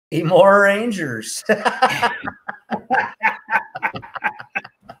Eat more Rangers.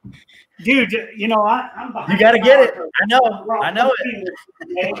 Dude, you know, I'm behind. You got to get it. I know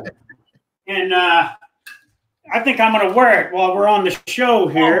it. And I think I'm going to wear it while we're on the show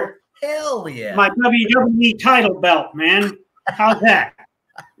here. Oh, hell yeah. My WWE title belt, man. How's that?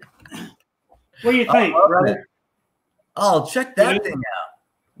 What do you think, brother? Oh, check that thing out.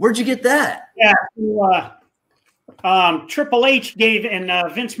 Where'd you get that? Yeah. Triple H gave,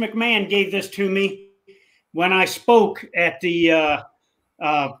 and Vince McMahon gave this to me when I spoke at the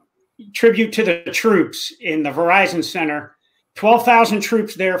tribute to the troops in the Verizon Center. 12,000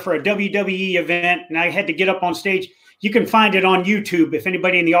 troops there for a WWE event, and I had to get up on stage. You can find it on YouTube if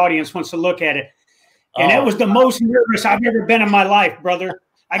anybody in the audience wants to look at it. And that was the most nervous I've ever been in my life, brother.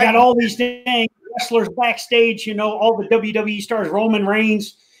 I got all these dang wrestlers backstage, you know, all the WWE stars, Roman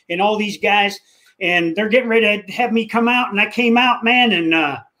Reigns and all these guys, and they're getting ready to have me come out, and I came out, man,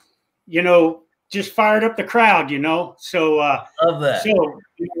 and you know, just fired up the crowd, you know. So love that. So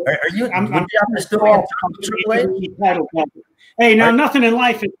are you? I'm still Hey, now nothing in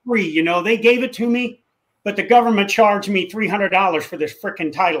life is free, you know. They gave it to me, but the government charged me $300 for this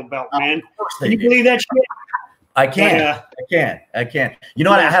freaking title belt, man. Of course Can you believe that shit? I can't. I can't. You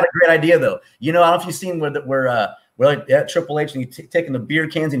know what? I had a great idea though. You know, I don't know if you've seen where like at Triple H and he's taking the beer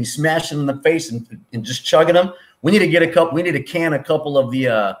cans and he's smashing them in the face and just chugging them. We need to get a couple. We need to can a couple of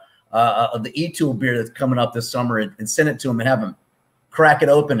the E-Tool beer that's coming up this summer and send it to him and have him crack it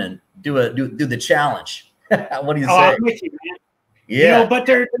open and do the challenge. What do you say? I'm with you, man. Yeah. You know, but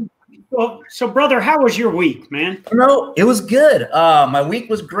they're so brother, how was your week, man? You know, it was good. My week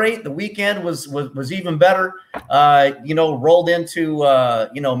was great. The weekend was even better. You know, rolled into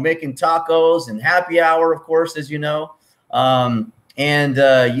you know, making tacos and happy hour, of course, as you know.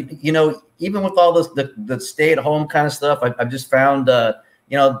 You know, even with all this the stay at home kind of stuff, I've just found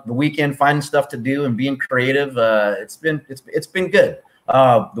you know, the weekend finding stuff to do and being creative. It's been good.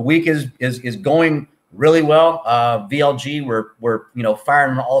 The week is going really well. VLG, we're you know,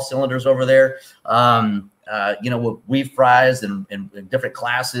 firing on all cylinders over there. You know, with weave fries and different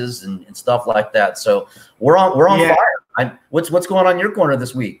classes and stuff like that. So we're on fire. What's going on in your corner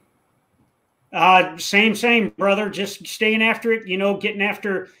this week? Same, brother. Just staying after it. You know, getting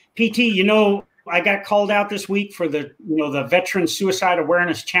after PT. You know, I got called out this week for the the Veteran Suicide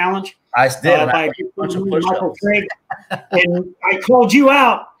Awareness Challenge. I did. By Michael Craig, and I called you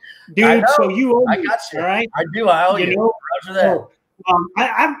out, dude. So you owe me. I got you. All right. I do. I owe you. Know? Roger that. So,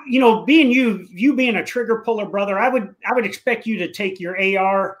 I you know, being you being a trigger puller, brother, I would expect you to take your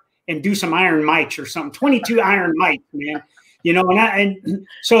AR and do some iron mites or something. 22 iron mites, man. You know, and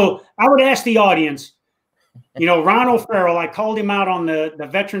so I would ask the audience, you know, Ron O'Farrell, I called him out on the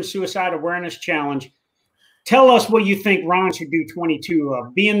Veteran Suicide Awareness Challenge. Tell us what you think Ron should do 22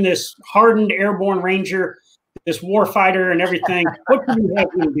 of. Being this hardened airborne ranger, this war fighter and everything, what can you have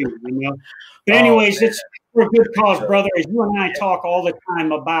him do, you know? But anyways, it's for a good cause, brother. As you and I talk all the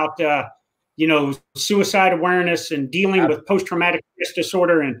time about, you know, suicide awareness and dealing with post-traumatic stress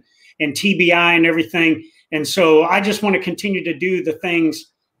disorder and TBI and everything. And so I just want to continue to do the things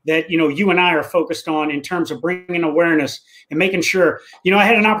that, you know, you and I are focused on in terms of bringing awareness and making sure, you know, I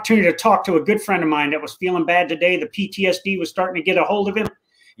had an opportunity to talk to a good friend of mine that was feeling bad today. The PTSD was starting to get a hold of him.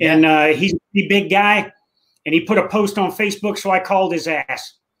 Yeah. And he's a pretty big guy. And he put a post on Facebook. So I called his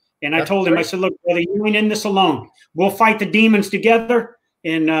ass and I told him, I said, look, brother, you ain't in this alone. We'll fight the demons together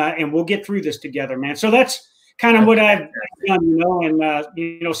and we'll get through this together, man. So that's kind of what I've done, you know, and,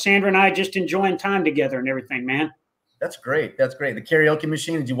 you know, Sandra and I just enjoying time together and everything, man. That's great. That's great. The karaoke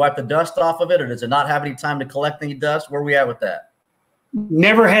machine, did you wipe the dust off of it or does it not have any time to collect any dust? Where are we at with that?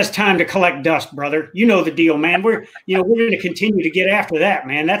 Never has time to collect dust, brother. You know the deal, man. We're going to continue to get after that,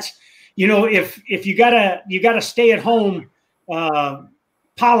 man. That's, you know, if you got a stay at home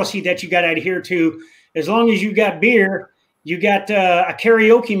policy that you got to adhere to, as long as you got beer, you got a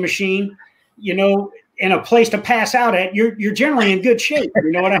karaoke machine, you know, and a place to pass out at, you're generally in good shape.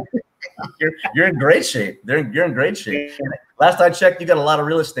 You know what I mean? You're in great shape. You're in great shape. Yeah. Last I checked, you got a lot of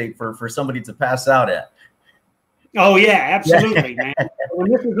real estate for somebody to pass out at. Oh yeah, absolutely, man.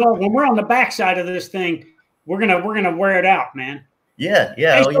 When we're on the backside of this thing, we're gonna wear it out, man. Yeah.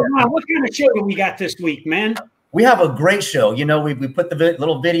 Hey, so Ron, what kind of show do we got this week, man? We have a great show. You know, we put the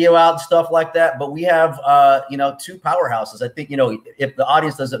little video out and stuff like that, but we have, you know, two powerhouses. I think, you know, if the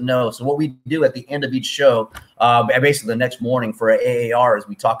audience doesn't know, so what we do at the end of each show, basically the next morning for AAR is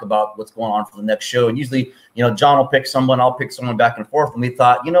we talk about what's going on for the next show. And usually, you know, John will pick someone, I'll pick someone back and forth. And we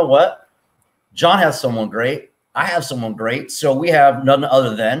thought, you know what? John has someone great. I have someone great. So we have none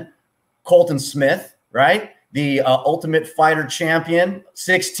other than Colton Smith, right? the Ultimate Fighter Champion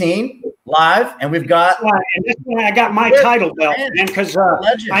 16 live, and we've got. And this one I got my title belt, man, because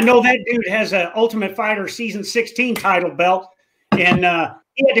I know that dude has a Ultimate Fighter Season 16 title belt, and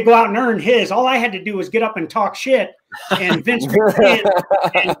he had to go out and earn his. All I had to do was get up and talk shit, and Vince McMahon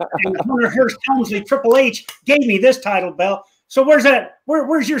and Hunter Hearst Helmsley, Triple H, gave me this title belt. So where's that?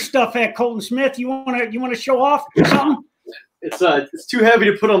 Where's your stuff at, Colton Smith? You wanna show off something? It's too heavy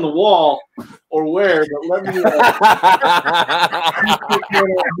to put on the wall or wear, but let me.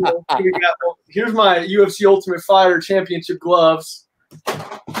 Here's my UFC Ultimate Fighter Championship gloves,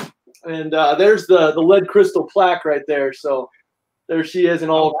 and there's the lead crystal plaque right there. So there she is in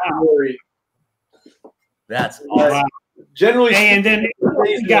all glory. That's awesome. Generally, and then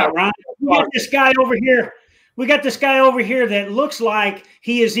we got Ron. We got this guy over here. We got this guy over here that looks like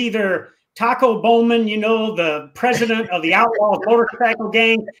he is either Taco Bowman, you know, the president of the Outlaw Motorcycle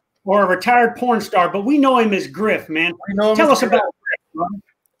Gang, or a retired porn star, but we know him as Griff, man. Tell us about Griff, Ron.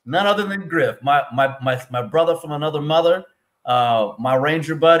 None other than Griff, my brother from another mother, my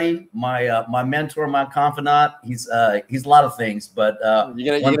Ranger buddy, my mentor, my confidant. He's a lot of things, but you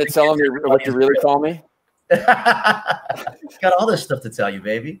gonna tell him what you really call me? Got all this stuff to tell you,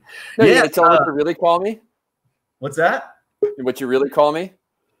 baby. No, you gonna tell him what you really call me? What's that? What you really call me?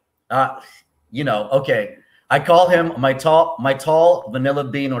 You know, okay. I call him my tall vanilla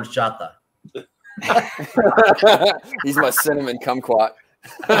bean horchata. He's my cinnamon kumquat.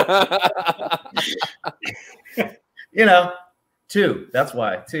 You know, two. That's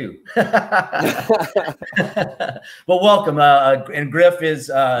why, two. Well, welcome. And Griff is,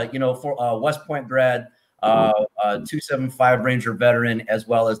 you know, for West Point grad, 275 Ranger veteran, as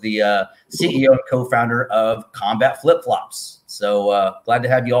well as the CEO and co-founder of Combat Flip Flops. So glad to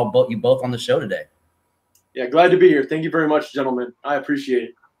have you both on the show today. Yeah, glad to be here. Thank you very much, gentlemen. I appreciate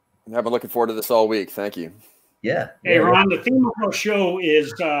it. I've been looking forward to this all week. Thank you. Yeah. Hey, Ron, the theme of our show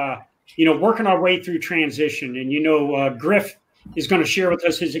is, you know, working our way through transition. And, you know, Griff is going to share with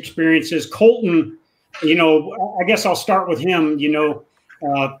us his experiences. Colton, you know, I guess I'll start with him. You know,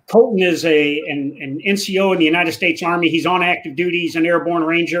 Colton is an NCO in the United States Army. He's on active duty. He's an airborne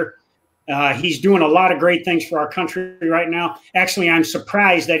ranger. He's doing a lot of great things for our country right now. Actually, I'm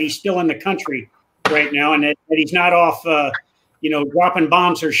surprised that he's still in the country right now and that he's not off, you know, dropping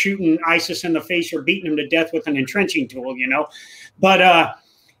bombs or shooting ISIS in the face or beating him to death with an entrenching tool, you know. But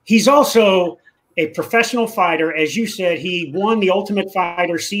he's also a professional fighter. As you said, he won the Ultimate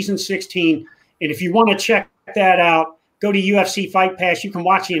Fighter Season 16. And if you want to check that out, go to UFC Fight Pass. You can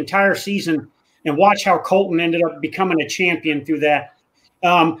watch the entire season and watch how Colton ended up becoming a champion through that.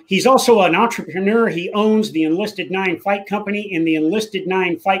 He's also an entrepreneur. He owns the Enlisted 9 Fight Company and the Enlisted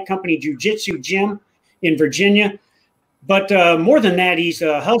 9 Fight Company Jiu-Jitsu Gym in Virginia. But more than that, he's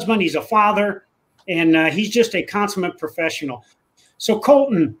a husband, he's a father, and he's just a consummate professional. So,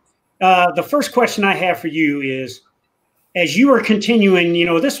 Colton, the first question I have for you is, as you are continuing, you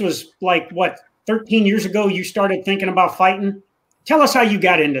know, this was like, what, 13 years ago you started thinking about fighting? Tell us how you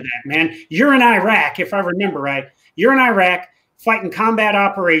got into that, man. You're in Iraq, if I remember right. You're in Iraq fighting combat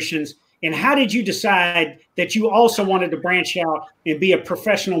operations. And how did you decide that you also wanted to branch out and be a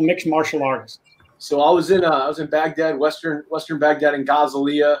professional mixed martial artist? So I was in Baghdad, western Baghdad, in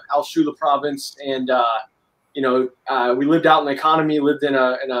𝗲𝗄𝗄, Al-Shula province, and you know, we lived out in the economy. Lived in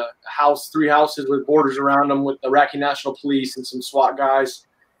a house, 3 houses with borders around them, with the Iraqi National Police and some SWAT guys.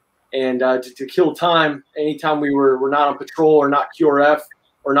 And to kill time, anytime we were not on patrol or not QRF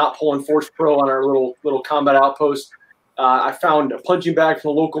or not pulling Force Pro on our little combat outpost, I found a punching bag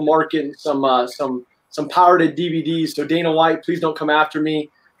from the local market and some pirated DVDs. So Dana White, please don't come after me.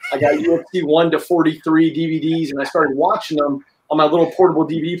 I got UFC 1 to 43 DVDs, and I started watching them on my little portable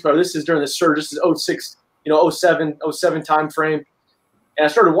DVD player. This is during the surge. This is 06, you know, 07 time frame. And I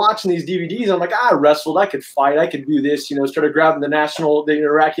started watching these DVDs. And I'm like, I wrestled. I could fight. I could do this. You know, started grabbing the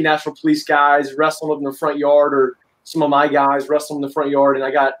Iraqi National Police guys, wrestling them in the front yard, or some of my guys wrestling in the front yard. And I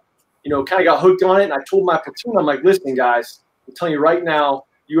got, you know, kind of got hooked on it. And I told my platoon, I'm like, listen, guys, I'm telling you right now,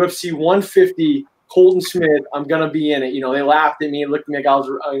 UFC 150, Colton Smith, I'm going to be in it. You know, they laughed at me and looked at me like I was,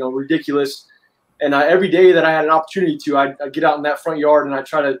 you know, ridiculous. And every day that I had an opportunity to, I'd get out in that front yard and I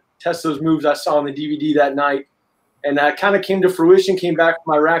try to test those moves I saw on the DVD that night. And that kind of came to fruition, came back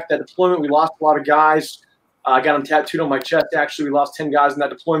from Iraq, that deployment. We lost a lot of guys. I got them tattooed on my chest. Actually, we lost 10 guys in that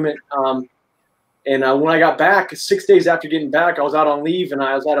deployment. And when I got back, 6 days after getting back, I was out on leave, and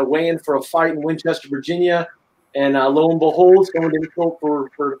I was at a weigh-in for a fight in Winchester, Virginia. And lo and behold, someone didn't show up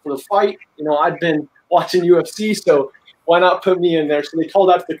for the fight. You know, I'd been watching UFC, so why not put me in there? So they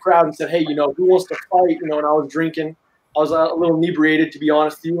called out to the crowd and said, hey, you know, who wants to fight? You know, and I was drinking. was a little inebriated, to be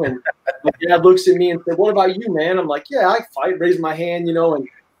honest with you. And my dad looks at me and said, "What about you, man?" I'm like, "Yeah, I fight." Raised my hand, you know. And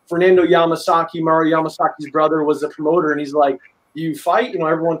Fernando Yamasaki, Mario Yamasaki's brother, was the promoter, and he's like, "Do you fight?" You know,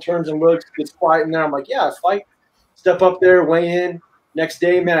 everyone turns and looks, gets quiet, and then I'm like, "Yeah, I fight." Step up there, weigh in. Next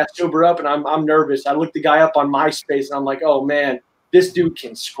day, man, I sober up, and I'm nervous. I looked the guy up on MySpace, and I'm like, "Oh man, this dude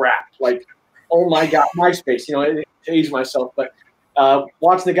can scrap!" Like, oh my god, MySpace. You know, to age myself, but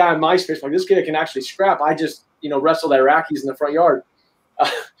watching the guy on MySpace, like, this guy can actually scrap. I just, you know, wrestled Iraqis in the front yard,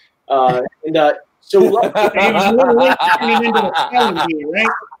 so it was a little late to turn him into a spelling bee, right?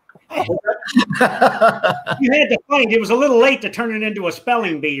 You had to fight. It was a little late to turn it into a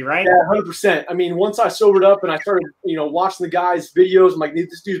spelling bee, right? Yeah, 100%. I mean, once I sobered up and I started, you know, watching the guy's videos, I'm like,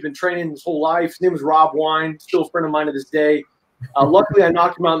 this dude's been training his whole life. His name was Rob Wine, still a friend of mine to this day. Luckily, I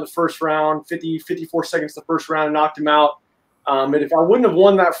knocked him out in the first round, 54 seconds the first round, and knocked him out. And if I wouldn't have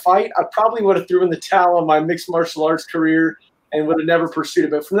won that fight, I probably would have threw in the towel on my mixed martial arts career and would have never pursued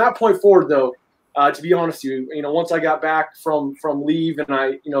it. But from that point forward, though, to be honest with you, you know, once I got back from leave and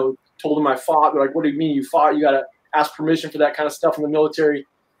I, you know, told them I fought, they're like, "What do you mean you fought? You got to ask permission for that kind of stuff in the military."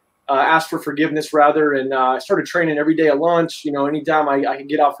 Ask for forgiveness, rather. And I started training every day at lunch. You know, anytime I could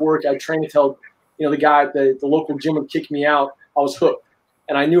get off work, I'd train until, you know, the guy at the local gym would kick me out. I was hooked.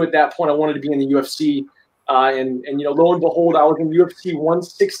 And I knew at that point I wanted to be in the UFC. And you know, lo and behold, I was in UFC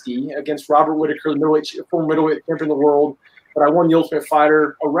 160 against Robert Whittaker, the former middleweight champion of the world. But I won the Ultimate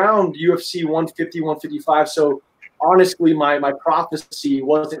Fighter around UFC 150, 155. So honestly, my prophecy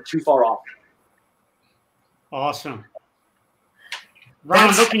wasn't too far off. Awesome.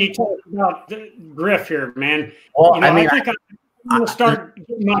 Ron, what can you tell us about Griff here, man? Well, you know, I mean, I think I'm going to start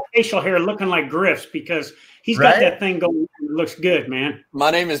getting my facial hair looking like Griff's, because he's got that thing going on. It looks good, man.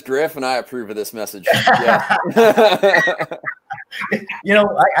 My name is Griff, and I approve of this message. Yeah. You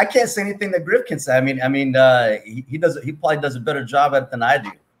know, I can't say anything that Griff can say. I mean, he probably does a better job at it than I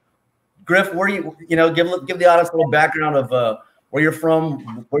do. Griff, where you know, give the audience a little background of where you're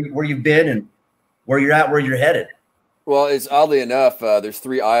from, where you've been, and where you're at, where you're headed. Well, it's oddly enough, there's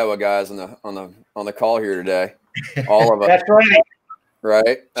 3 Iowa guys on the call here today. All of them. That's right.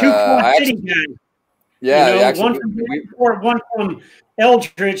 Right. 2 Quad City guys. Yeah. You know, actually, one from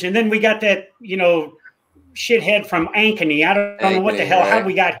Eldridge, and then we got that, you know, shithead from Ankeny. I don't know what the hell, right. how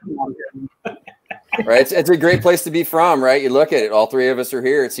we got him on here. Right. It's a great place to be from, right? You look at it, all 3 of us are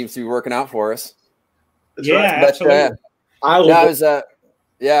here. It seems to be working out for us. That's yeah, right. absolutely.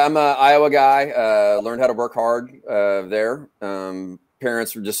 I'm an Iowa guy. Learned how to work hard there.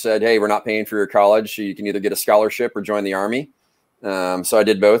 Parents just said, "Hey, we're not paying for your college. So you can either get a scholarship or join the Army." So I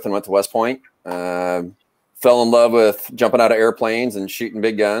did both and went to West Point. Fell in love with jumping out of airplanes and shooting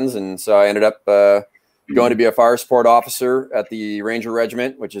big guns. And so I ended up going to be a fire support officer at the Ranger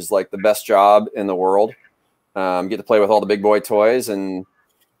Regiment, which is like the best job in the world. Get to play with all the big boy toys, and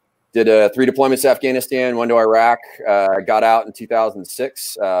did 3 deployments to Afghanistan, 1 to Iraq. Got out in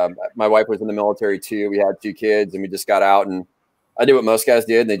 2006. My wife was in the military too. We had 2 kids, and we just got out, and I did what most guys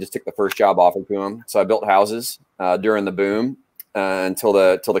did. And they just took the first job offered to them. So I built houses during the boom until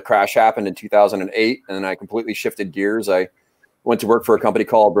the crash happened in 2008, and then I completely shifted gears. I went to work for a company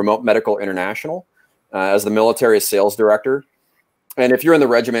called Remote Medical International as the military sales director. And if you're in the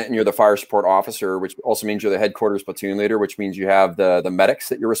regiment and you're the fire support officer, which also means you're the headquarters platoon leader, which means you have the medics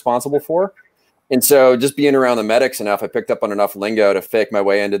that you're responsible for. And so just being around the medics enough, I picked up on enough lingo to fake my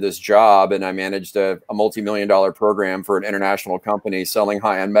way into this job. And I managed a multi-million-dollar program for an international company selling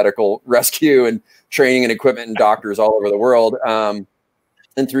high-end medical rescue and training and equipment and doctors all over the world. And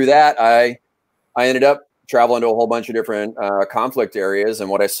through that, I ended up traveling to a whole bunch of different conflict areas. And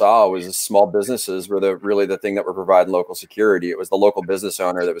what I saw was small businesses were really the thing that were providing local security. It was the local business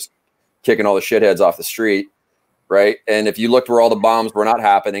owner that was kicking all the shitheads off the street. Right. And if you looked where all the bombs were not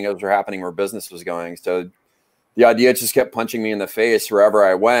happening, it was happening where business was going. So the idea just kept punching me in the face wherever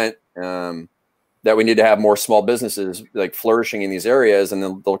I went, that we need to have more small businesses like flourishing in these areas, and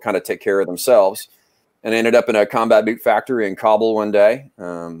then they'll kind of take care of themselves. And I ended up in a combat boot factory in Kabul one day.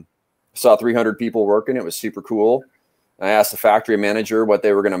 Saw 300 people working. It was super cool. I asked the factory manager what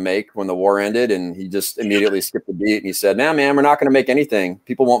they were going to make when the war ended, and he just immediately skipped the beat. And he said, "Nah, man, we're not going to make anything.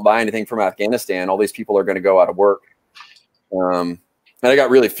 People won't buy anything from Afghanistan. All these people are going to go out of work." And I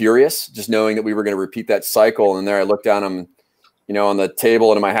got really furious just knowing that we were going to repeat that cycle. And there I looked down on, on the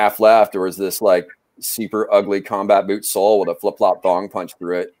table, and to my half left, there was this like super ugly combat boot sole with a flip-flop thong punch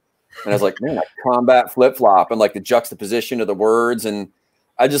through it. And I was like, man, a combat flip-flop, and like the juxtaposition of the words. And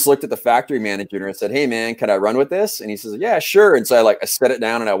I just looked at the factory manager and I said, "Hey man, can I run with this?" And he says, "Yeah, sure." And so I set it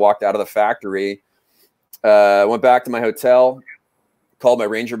down and I walked out of the factory, went back to my hotel, called my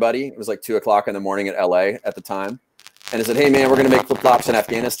Ranger buddy. It was like 2 o'clock in the morning at LA at the time. and I said, hey man, we're going to make flip-flops in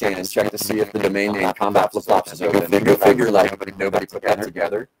Afghanistan and check to see if the domain name combat flip-flops is open. And go figure, like nobody put that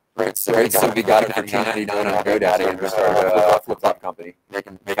together. Right, so we got it for $2.99 on GoDaddy and we started a flip-flop company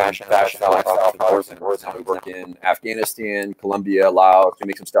making fashion flip-flops and we work in Afghanistan, Colombia, Laos. We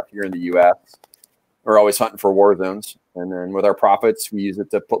make some stuff here in the U.S. We're always hunting for war zones, and then with our profits, we use it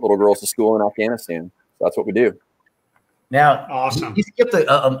to put little girls to school in Afghanistan. So that's what we do. Now, awesome. You skipped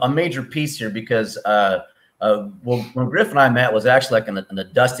a major piece here because when Griff and I met was actually like in a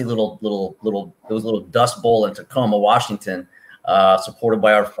dusty little dust bowl in Tacoma, Washington. Supported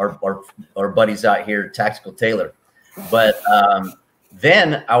by our buddies out here, Tactical Tailor. But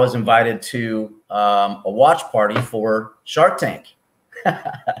then I was invited to a watch party for Shark Tank,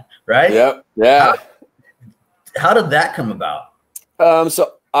 right? Yep. Yeah. How did that come about?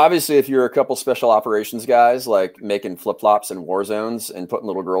 So obviously, if you're a couple special operations guys, like making flip-flops in war zones and putting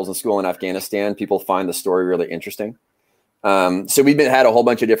little girls in school in Afghanistan, people find the story really interesting. So we've had a whole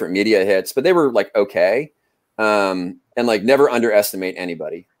bunch of different media hits, but they were like, okay. And like never underestimate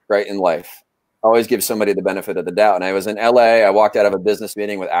anybody, right, in life. Always give somebody the benefit of the doubt. And I was in LA. I walked out of a business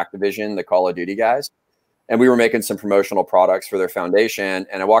meeting with Activision, the Call of Duty guys, and we were making some promotional products for their foundation.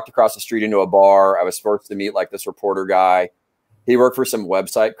 And I walked across the street into a bar. I was forced to meet like this reporter guy. He worked for some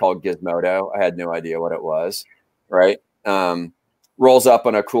website called Gizmodo. I had no idea what it was, right? Rolls up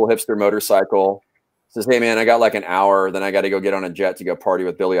on a cool hipster motorcycle. Says, hey, man, I got like an hour. Then I got to go get on a jet to go party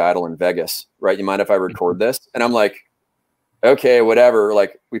with Billy Idol in Vegas, right? You mind if I record this? And I'm like, okay, whatever.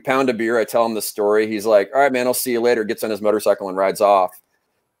 Like we pound a beer. I tell him the story. He's like, all right, man, I'll see you later. Gets on his motorcycle and rides off.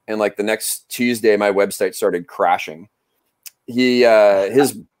 And like the next Tuesday, my website started crashing.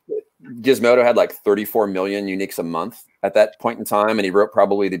 His Gizmodo had like 34 million uniques a month at that point in time. And he wrote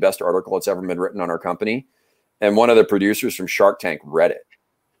probably the best article that's ever been written on our company. And one of the producers from Shark Tank read it.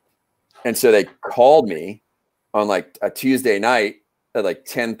 And so they called me on like a Tuesday night at like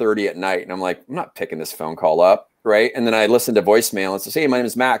 10:30 at night. And I'm like, I'm not picking this phone call up. Right. And then I listened to voicemail and says, hey, my name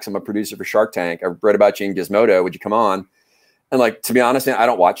is Max. I'm a producer for Shark Tank. I read about you in Gizmodo. Would you come on? And like, to be honest, man, I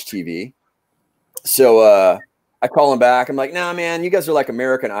don't watch TV. So I call him back. I'm like, nah, man, you guys are like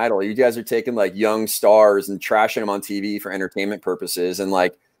American Idol. You guys are taking like young stars and trashing them on TV for entertainment purposes and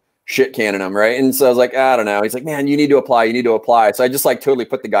like shit canning them. Right. And so I was like, I don't know. He's like, man, you need to apply. You need to apply. So I just like totally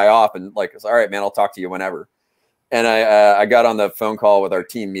put the guy off and like, all right, man, I'll talk to you whenever. And I got on the phone call with our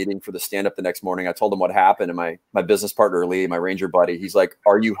team meeting for the stand-up the next morning. I told him what happened. And my business partner, Lee, my Ranger buddy, he's like,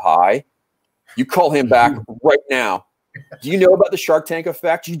 are you high? You call him back right now. Do you know about the Shark Tank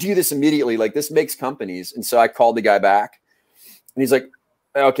effect? You do this immediately. Like this makes companies. And so I called the guy back and he's like,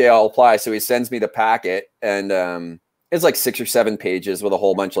 okay, I'll apply. So he sends me the packet and it's like 6 or 7 pages with a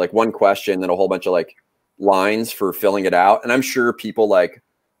whole bunch of like one question and a whole bunch of like lines for filling it out. And I'm sure people like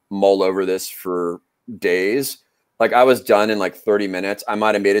mull over this for days. Like I was done in like 30 minutes. I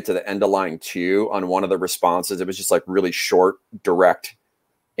might've made it to the end of line 2 on one of the responses. It was just like really short, direct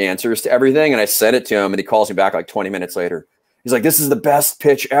answers to everything. And I sent it to him and he calls me back like 20 minutes later. He's like, this is the best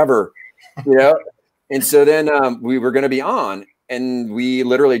pitch ever, you know? And so then we were going to be on and we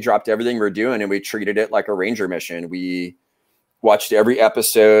literally dropped everything we're doing and we treated it like a Ranger mission. We watched every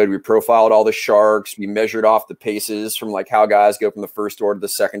episode. We profiled all the sharks. We measured off the paces from like how guys go from the first door to the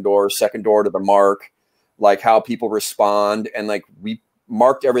second door to the mark, like how people respond. And like, we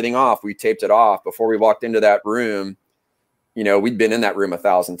marked everything off. We taped it off before we walked into that room. You know, we'd been in that room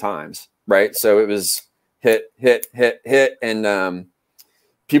 1,000 times. Right. So it was hit. And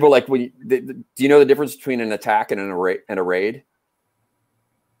people like, do you know the difference between an attack and a raid?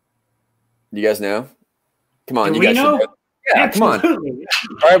 Do you guys know? Come on. You guys know? Yeah, absolutely. Come on.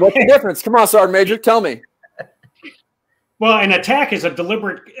 All right. What's the difference? Come on, Sergeant Major. Tell me. Well, an attack is a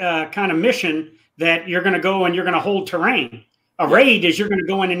deliberate kind of mission that you're going to go and you're going to hold terrain. A raid is you're going to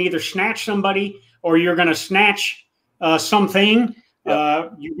go in and either snatch somebody or you're going to snatch something.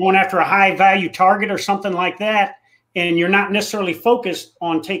 You're going after a high value target or something like that. And you're not necessarily focused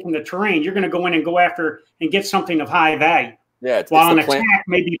on taking the terrain. You're going to go in and go after and get something of high value. Yeah. While an attack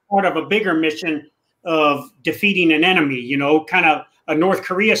may be part of a bigger mission of defeating an enemy, you know, kind of a North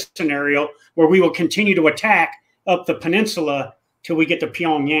Korea scenario where we will continue to attack up the peninsula till we get to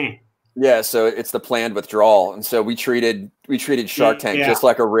Pyongyang. Yeah, so it's the planned withdrawal. And so we treated Shark Tank just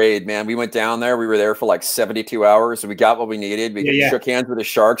like a raid, man. We went down there. We were there for like 72 hours. And we got what we needed. We shook hands with the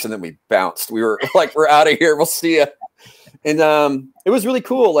sharks and then we bounced. We were like, we're out of here. We'll see you. And it was really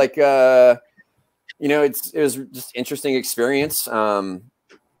cool. Like, you know, it was just interesting experience.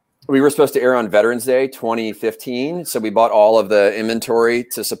 We were supposed to air on Veterans Day 2015. So we bought all of the inventory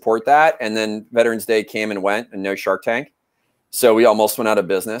to support that. And then Veterans Day came and went and no Shark Tank. So we almost went out of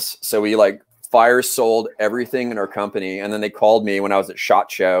business. So we like fire sold everything in our company. And then they called me when I was at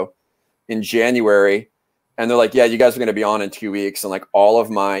SHOT Show in January. And they're like, yeah, you guys are going to be on in 2 weeks. And like all of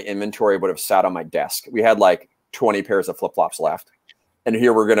my inventory would have sat on my desk. We had like 20 pairs of flip-flops left. And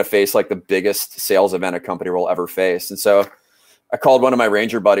here we're going to face like the biggest sales event a company will ever face. And so I called one of my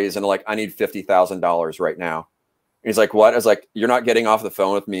Ranger buddies and like, I need $50,000 right now. He's like, what? I was like, you're not getting off the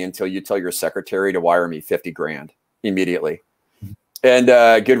phone with me until you tell your secretary to wire me 50 grand immediately.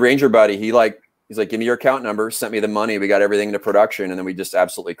 And good Ranger buddy, he's like, give me your account number, sent me the money. We got everything into production. And then we just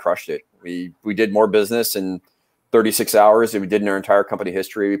absolutely crushed it. We did more business in 36 hours than we did in our entire company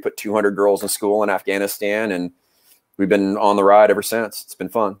history. We put 200 girls in school in Afghanistan, and we've been on the ride ever since. It's been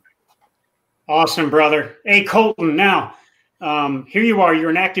fun. Awesome, brother. Hey, Colton, now, here you are. You're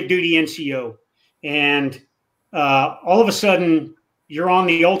an active duty NCO. And all of a sudden, you're on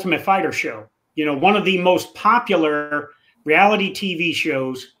the Ultimate Fighter show. You know, one of the most popular reality TV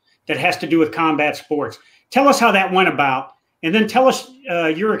shows that has to do with combat sports. Tell us how that went about, and then tell us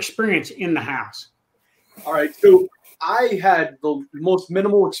your experience in the house. All right. So I had the most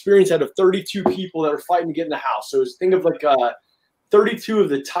minimal experience out of 32 people that were fighting to get in the house. So think of like 32 of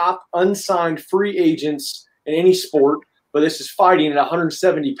the top unsigned free agents in any sport, but this is fighting at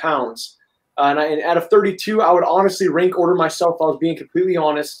 170 pounds. And out of 32, I would honestly rank order myself. I was being completely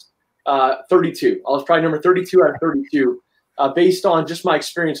honest. 32. I was probably number 32 out of 32 based on just my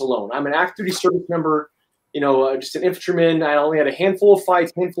experience alone. I'm an active duty service member, you know, just an infantryman. I only had a handful of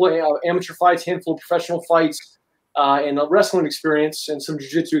fights, handful of amateur fights, handful of professional fights, and a wrestling experience and some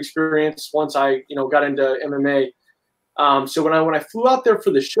jiu-jitsu experience once I, you know, got into MMA. So when I flew out there for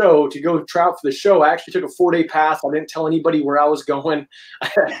the show, to go trout for the show, I actually took a 4-day pass. I didn't tell anybody where I was going.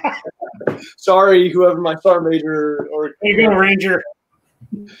 Sorry, whoever my sergeant major or there you go, Ranger.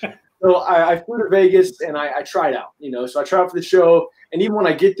 So I flew to Vegas and I tried out, you know, so I tried out for the show. And even when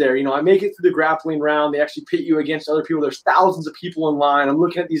I get there, you know, I make it through the grappling round. They actually pit you against other people. There's thousands of people in line. I'm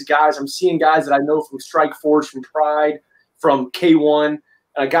looking at these guys. I'm seeing guys that I know from Strike Force, from Pride, from K1,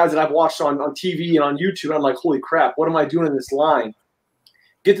 guys that I've watched on TV and on YouTube. And I'm like, holy crap, what am I doing in this line?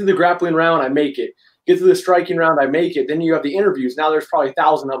 Get to the grappling round, I make it. Get to the striking round, I make it. Then you have the interviews. Now there's probably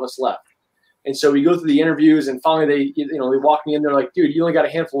 1,000 of us left. And so we go through the interviews, and finally they walk me in. They're like, dude, you only got a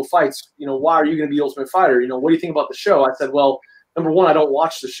handful of fights. You know, why are you going to be Ultimate Fighter? You know, what do you think about the show? I said, well, number one, I don't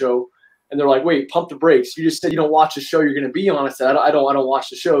watch the show. And they're like, wait, pump the brakes. You just said you don't watch the show you're going to be on. I said, I don't watch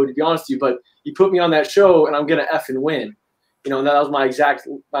the show, to be honest with you, but you put me on that show and I'm going to effing win. You know, and that was my exact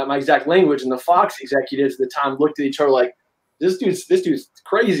language. And the Fox executives at the time looked at each other like, this dude's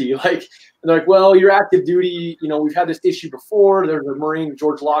crazy. Like, and they're like, well, you're active duty. You know, we've had this issue before. There's a Marine,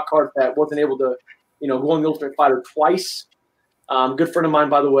 George Lockhart, that wasn't able to, you know, go on the Ultimate Fighter twice. Good friend of mine,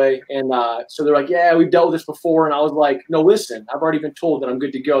 by the way. And so they're like, yeah, we've dealt with this before. And I was like, no, listen, I've already been told that I'm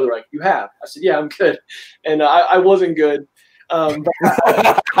good to go. They're like, you have? I said, yeah, I'm good. And I wasn't good. Yeah.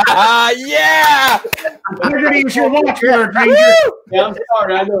 Integrity was your watchword, Ranger. Yeah, I'm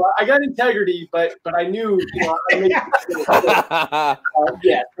sorry. I know I got integrity, but I knew, you know, I made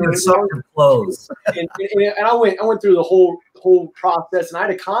yeah. Something close. And I went through the whole process, and I had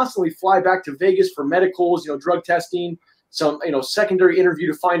to constantly fly back to Vegas for medicals, you know, drug testing, some, you know, secondary interview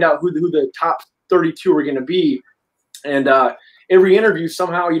to find out who the top 32 were going to be, and every interview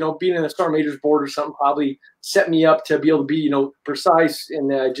somehow, you know, being in the Sergeant Major's board or something probably set me up to be able to be, you know, precise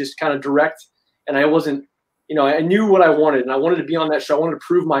and just kind of direct. And I wasn't, you know, I knew what I wanted, and I wanted to be on that show. I wanted to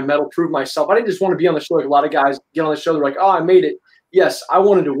prove my mettle, prove myself. I didn't just want to be on the show like a lot of guys get on the show. They're like, oh, I made it. Yes, I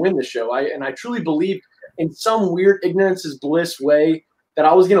wanted to win the show. And I truly believed in some weird ignorance is bliss way that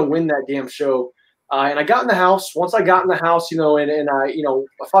I was going to win that damn show. And I got in the house. Once I got in the house, you know, and I, you know,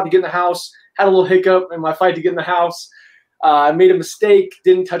 I fought to get in the house, had a little hiccup in my fight to get in the house. I made a mistake,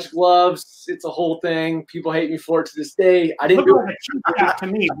 didn't touch gloves. It's a whole thing. People hate me for it to this day. I didn't do it to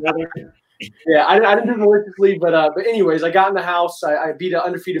me, brother. Yeah, I didn't do it maliciously, but anyways, I got in the house. I beat an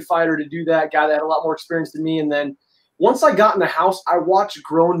undefeated fighter to do that, guy that had a lot more experience than me. And then once I got in the house, I watched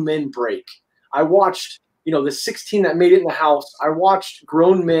grown men break. I watched, you know, the 16 that made it in the house. I watched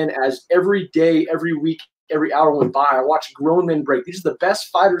grown men as every day, every week, every hour went by. I watched grown men break. These are the best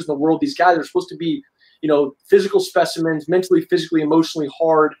fighters in the world. These guys are supposed to be, you know, physical specimens, mentally, physically, emotionally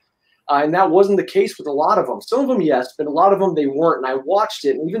hard. And that wasn't the case with a lot of them. Some of them, yes, but a lot of them, they weren't. And I watched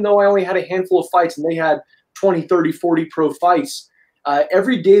it. And even though I only had a handful of fights and they had 20, 30, 40 pro fights,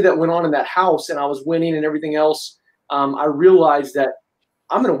 every day that went on in that house and I was winning and everything else, I realized that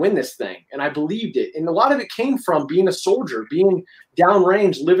I'm going to win this thing. And I believed it. And a lot of it came from being a soldier, being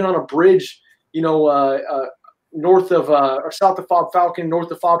downrange, living on a bridge, you know, north of or south of Fob Falcon, north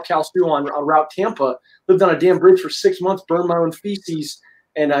of Fob Cal Sioux on Route Tampa. Lived on a damn bridge for 6 months, burned my own feces,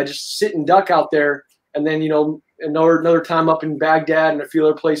 and I just sit and duck out there. And then, you know, another time up in Baghdad and a few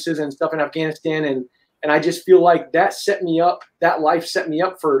other places and stuff in Afghanistan. And I just feel like that set me up. That life set me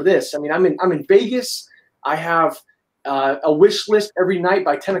up for this. I mean, I'm in Vegas. I have a wish list every night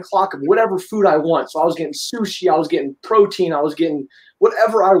by 10 o'clock of whatever food I want. So I was getting sushi. I was getting protein. I was getting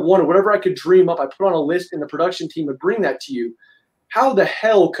whatever I wanted, whatever I could dream up. I put on a list and the production team would bring that to you. How the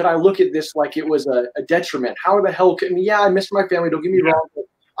hell could I look at this like it was a detriment? How the hell could, I mean, yeah, I missed my family. Don't get me wrong. But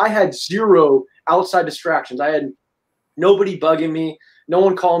I had zero outside distractions. I had nobody bugging me. No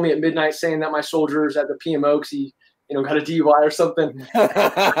one calling me at midnight saying that my soldier's at the PMO because he, you know, got a DUI or something.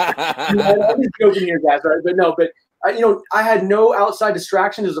 I'm just joking here, guys, right? But no, you know, I had no outside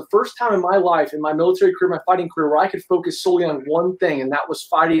distractions. It was the first time in my life, in my military career, my fighting career, where I could focus solely on one thing, and that was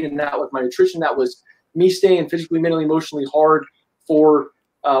fighting, and that was my nutrition. That was me staying physically, mentally, emotionally hard for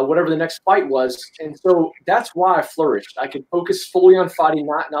whatever the next fight was. And so that's why I flourished. I could focus fully on fighting,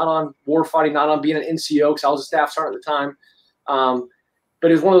 not on war fighting, not on being an NCO, because I was a staff sergeant at the time. But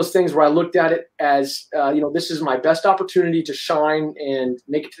it was one of those things where I looked at it as, you know, this is my best opportunity to shine and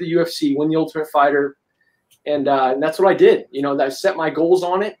make it to the UFC, win the Ultimate Fighter. And that's what I did. You know, I set my goals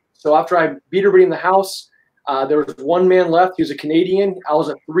on it. So after I beat everybody in the house, there was one man left. He was a Canadian. I was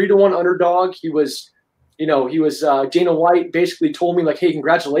a 3-1 underdog. He was, you know, Dana White basically told me, like, hey,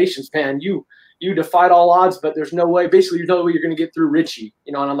 congratulations, man. You defied all odds, but there's no way. Basically, there's no way you're going to get through 𝗏𝗏𝗏.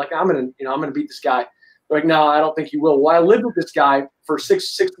 You know, and I'm like, I'm gonna beat this guy. They're like, no, I don't think you will. Well, I lived with this guy for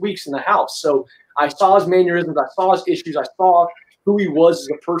six weeks in the house. So I saw his mannerisms. I saw his issues. I saw who he was as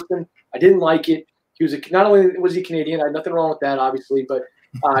a person. I didn't like it. He was not only was he Canadian, I had nothing wrong with that, obviously, but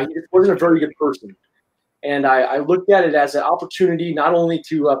he just wasn't a very good person. And I looked at it as an opportunity not only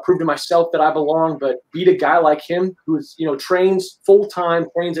to prove to myself that I belong, but beat a guy like him who's, you know, trains full-time,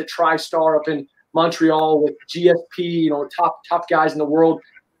 trains at TriStar up in Montreal with GSP, you know, top guys in the world.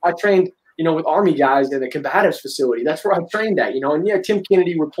 I trained, you know, with Army guys in the 𝗕𝗏𝗄𝗏 facility. That's where I trained at, you know. And yeah, Tim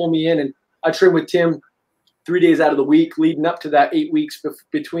Kennedy would pull me in, and I trained with Tim 3 days out of the week leading up to that 8 weeks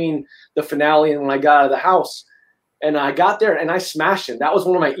between the finale and when I got out of the house. And I got there and I smashed him. That was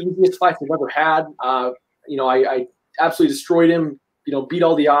one of my easiest fights I've ever had. You know, I absolutely destroyed him, you know, beat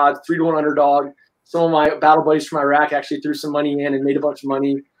all the odds, 3-1 underdog. Some of my battle buddies from Iraq actually threw some money in and made a bunch of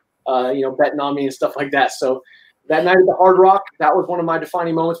money, you know, betting on me and stuff like that. So that night at the Hard Rock, that was one of my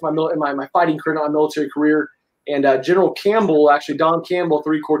defining moments in my fighting career, not my military career. And General Campbell, actually Don Campbell,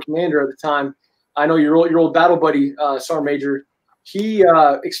 3 Corps commander at the time, I know your old battle buddy, Sergeant Major, he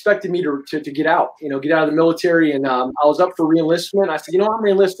expected me to get out, you know, get out of the military. And I was up for reenlistment. I said, you know, I'm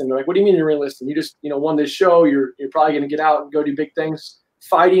reenlisting. They're like, what do you mean you're reenlisting? You just, you know, won this show. You're probably going to get out and go do big things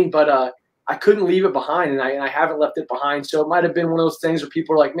fighting. But I couldn't leave it behind, and I haven't left it behind. So it might have been one of those things where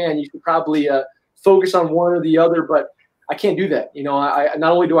people are like, man, you should probably focus on one or the other. But I can't do that. You know, I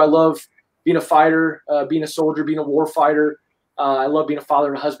not only do I love being a fighter, being a soldier, being a war fighter, I love being a father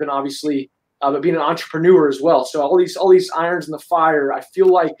and a husband, obviously. But being an entrepreneur as well. So all these irons in the fire, I feel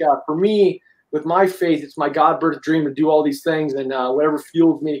like for me, with my faith, it's my God-birthed dream to do all these things, and whatever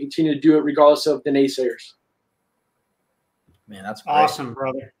fuels me to continue to do it regardless of the naysayers. Man, that's great. Awesome,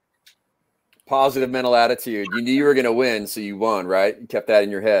 brother. Positive mental attitude. You knew you were going to win, so you won, right? You kept that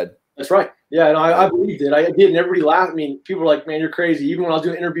in your head. That's right. Yeah, and I believed it. I did, and everybody laughed. I mean, people were like, man, you're crazy. Even when I was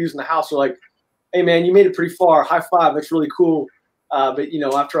doing interviews in the house, they're like, hey, man, you made it pretty far. High five. That's really cool. But, you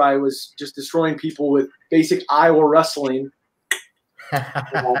know, after I was just destroying people with basic Iowa wrestling, you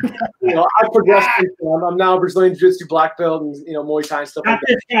know, I progressed. I'm now a Brazilian Jiu-Jitsu black belt and, you know, Muay Thai and stuff like that.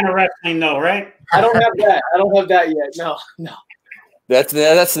 Not this kind of wrestling, though, right? I don't have that. I don't have that yet. No. That's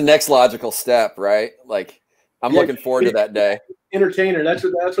the next logical step, right? Like, I'm looking forward to that day. Entertainer. That's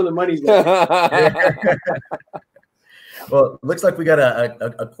where the money's at. Well, it looks like we got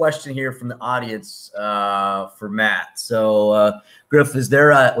a question here from the audience for Matt. So, Griff, was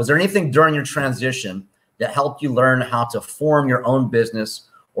there anything during your transition that helped you learn how to form your own business,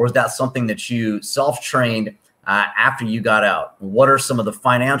 or is that something that you self-trained after you got out? What are some of the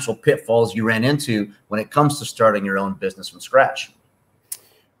financial pitfalls you ran into when it comes to starting your own business from scratch?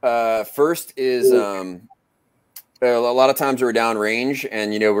 First is a lot of times we're downrange,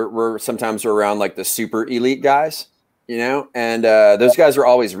 and, you know, we're sometimes around like the super elite guys. You know, and those guys are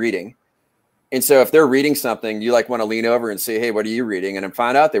always reading. And so if they're reading something, you like want to lean over and say, hey, what are you reading? And I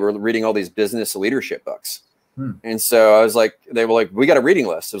found out they were reading all these business leadership books. And so I was like, they were like, we got a reading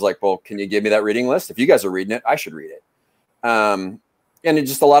list. I was like, well, can you give me that reading list? If you guys are reading it, I should read it. And it's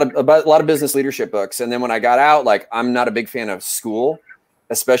just a lot of business leadership books. And then when I got out, like, I'm not a big fan of school,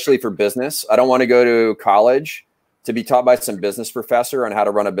 especially for business. I don't want to go to college to be taught by some business professor on how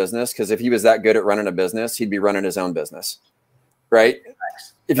to run a business. Because if he was that good at running a business, he'd be running his own business, right?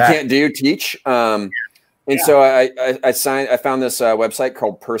 If you can't do, teach. And so I found this website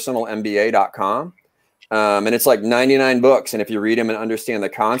called personalmba.com. And it's like 99 books. And if you read them and understand the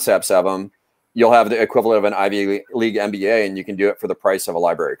concepts of them, you'll have the equivalent of an Ivy League MBA, and you can do it for the price of a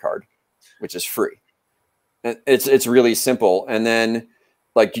library card, which is free. And it's really simple. And then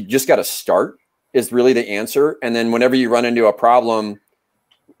like, you just got to start is really the answer. And then whenever you run into a problem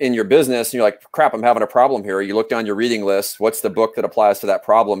in your business and you're like, crap, I'm having a problem here. You look down your reading list. What's the book that applies to that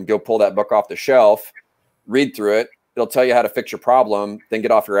problem? Go pull that book off the shelf, read through it. It'll tell you how to fix your problem, then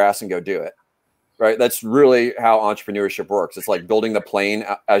get off your ass and go do it. Right? That's really how entrepreneurship works. It's like building the plane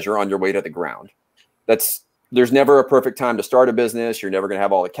as you're on your way to the ground. There's never a perfect time to start a business. You're never going to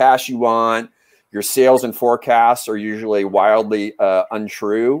have all the cash you want. Your sales and forecasts are usually wildly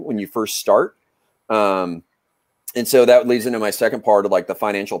untrue when you first start. And so that leads into my second part of like the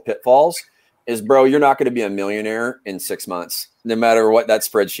financial pitfalls is, bro, you're not going to be a millionaire in 6 months, no matter what that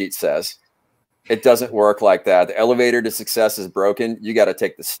spreadsheet says. It doesn't work like that. The elevator to success is broken. You got to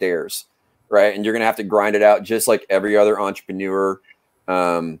take the stairs, right? And you're going to have to grind it out just like every other entrepreneur,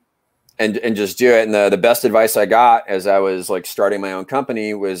 and just do it. And the best advice I got as I was like starting my own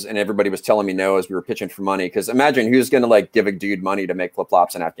company was, and everybody was telling me no as we were pitching for money. Cause imagine who's going to like give a dude money to make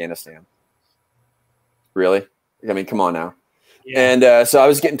flip-flops in Afghanistan. Really? I mean, come on now. Yeah. And so I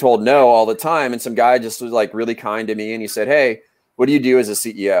was getting told no all the time. And some guy just was like really kind to me. And he said, hey, what do you do as a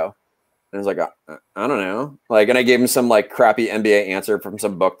CEO? And I was like, I don't know. Like, and I gave him some like crappy MBA answer from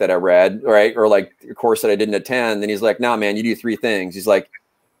some book that I read, right? Or like a course that I didn't attend. And he's like, no, man, you do 3 things. He's like,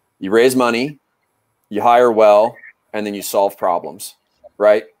 you raise money, you hire well, and then you solve problems,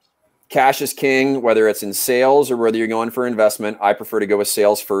 right? Cash is king, whether it's in sales or whether you're going for investment. I prefer to go with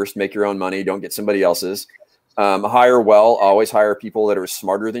sales first, make your own money, don't get somebody else's. Hire well, always hire people that are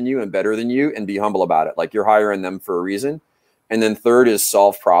smarter than you and better than you, and be humble about it. Like, you're hiring them for a reason. And then third is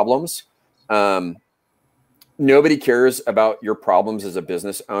solve problems. Nobody cares about your problems as a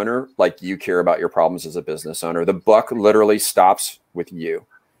business owner like you care about your problems as a business owner. The buck literally stops with you.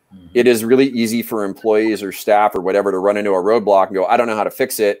 It is really easy for employees or staff or whatever to run into a roadblock and go, I don't know how to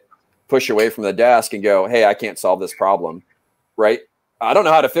fix it, push away from the desk and go, hey, I can't solve this problem, right? I don't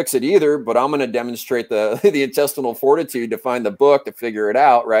know how to fix it either, but I'm going to demonstrate the intestinal fortitude to find the book to figure it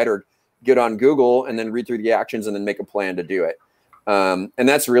out, right? Or get on Google and then read through the actions and then make a plan to do it. And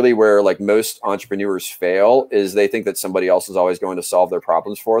that's really where like most entrepreneurs fail, is they think that somebody else is always going to solve their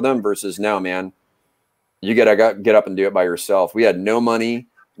problems for them versus, no, man, you got to get up and do it by yourself. We had no money,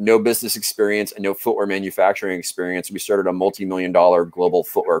 no business experience, and no footwear manufacturing experience. We started a multi-million-dollar global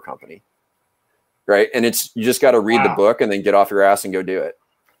footwear company, right? And you just got to read the book and then get off your ass and go do it.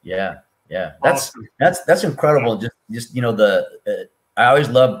 Yeah, yeah, that's incredible. Just you know, I always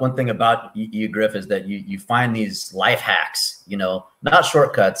love one thing about you, Griff, is that you find these life hacks. You know, not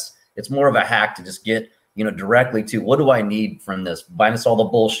shortcuts. It's more of a hack to just get, you know, directly to what do I need from this? Minus all the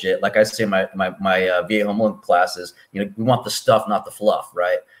bullshit. Like I say, my VA homeland classes, you know, we want the stuff, not the fluff,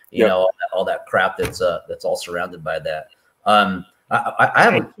 right? You know, all that crap that's all surrounded by that. I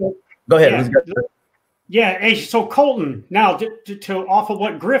have go ahead. Yeah. Hey, so Colton, now to off of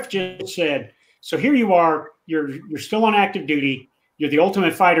what Griff just said. So here you are, you're still on active duty. You're the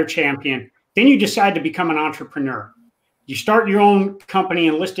Ultimate Fighter champion. Then you decide to become an entrepreneur. You start your own company,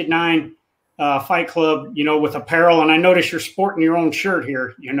 Enlisted 9 Fight Club, you know, with apparel. And I notice you're sporting your own shirt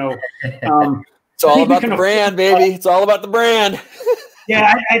here, you know. It's all about the brand, baby. It's all about the brand.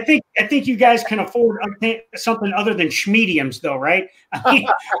 Yeah, I think you guys can afford something other than schmediums, though, right? I mean,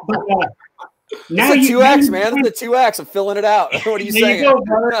 but, now it's a 2X, man. It's a 2X. I'm filling it out. What are you saying? You go,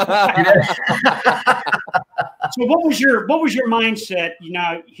 so what was your mindset? You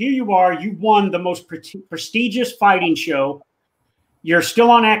know, here you are. You won the most prestigious fighting show. You're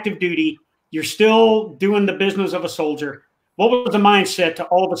still on active duty. You're still doing the business of a soldier. What was the mindset to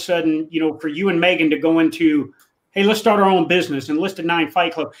all of a sudden, you know, for you and Megan to go into, hey, let's start our own business, Enlisted 9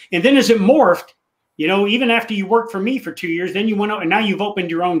 Fight Club? And then as it morphed, you know, even after you worked for me for 2 years, then you went out and now you've opened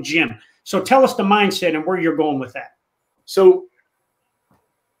your own gym. So tell us the mindset and where you're going with that. So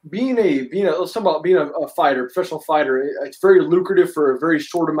let's talk about being a fighter, professional fighter. It's very lucrative for a very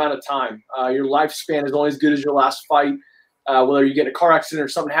short amount of time. Your lifespan is only as good as your last fight. Whether you get a car accident or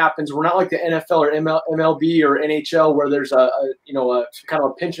something happens, we're not like the NFL or MLB or NHL where there's a kind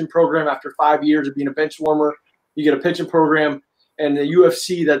of a pension program after 5 years of being a bench warmer. You get a pension program, and the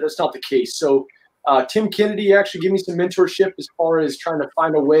UFC that's not the case. So Tim Kennedy actually gave me some mentorship as far as trying to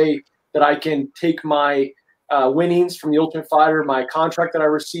find a way that I can take my winnings from the Ultimate Fighter, my contract that I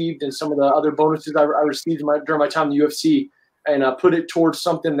received, and some of the other bonuses I received during my time in the UFC, and put it towards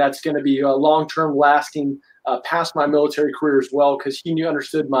something that's going to be a long-term, lasting past my military career as well, because he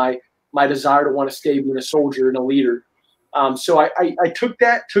understood my desire to want to stay being a soldier and a leader. So I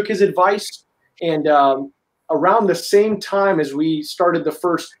took his advice, and around the same time as we started the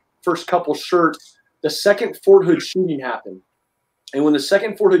first couple shirts, the second Fort Hood shooting happened. And when the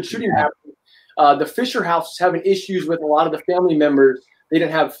second Fort Hood shooting happened, the Fisher House was having issues with a lot of the family members. They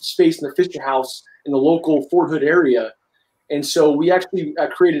didn't have space in the Fisher House in the local Fort Hood area. And so we actually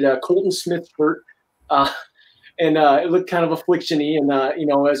created a Colton Smith shirt. And it looked kind of affliction-y. And, you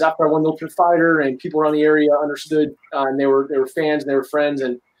know, as after I won the Ultimate Fighter, and people around the area understood, and they were fans and they were friends.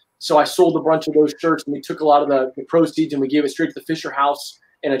 And so I sold a bunch of those shirts, and we took a lot of the proceeds and we gave it straight to the Fisher House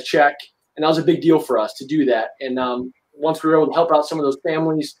in a check. And that was a big deal for us to do that. And once we were able to help out some of those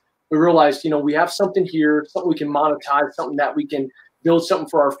families, we realized, you know, we have something here, something we can monetize, something that we can build something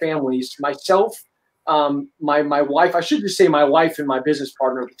for our families. Myself, my wife, I should just say my wife and my business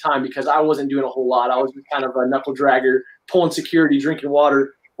partner at the time, because I wasn't doing a whole lot. I was just kind of a knuckle dragger, pulling security, drinking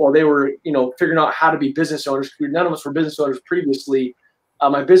water, while they were, you know, figuring out how to be business owners. None of us were business owners previously.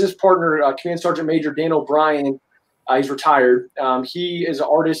 My business partner, Command Sergeant Major Dan O'Brien, he's retired. He is an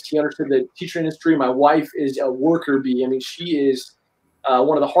artist. He understood the teacher industry. My wife is a worker bee. I mean, she is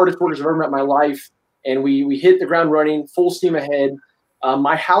one of the hardest workers I've ever met in my life. And we hit the ground running, full steam ahead.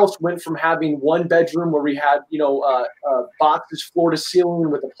 My house went from having one bedroom where we had, you know, boxes floor to ceiling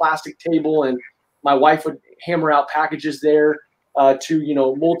with a plastic table, and my wife would hammer out packages there, to, you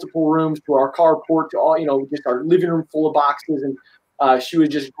know, multiple rooms, to our carport, to all, you know, just our living room full of boxes. And she was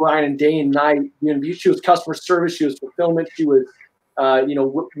just grinding day and night. You know, she was customer service, she was fulfillment, she was, you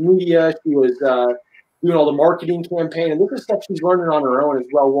know, media, she was doing all the marketing campaign. And this is stuff she's learning on her own as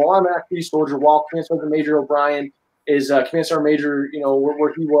well. While I'm an active soldier, while Command Sergeant Major O'Brien is Command Sergeant Major, you know,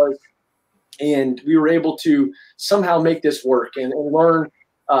 where he was. And we were able to somehow make this work and learn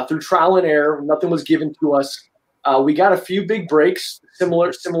through trial and error. Nothing was given to us. We got a few big breaks,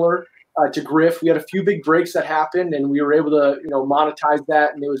 similar to Griff. We had a few big breaks that happened, and we were able to, you know, monetize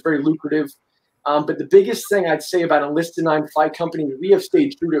that, and it was very lucrative. But the biggest thing I'd say about Enlisted 9 Fight Company is we have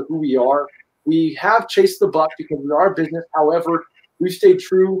stayed true to who we are. We have chased the buck because we are a business. However, we've stayed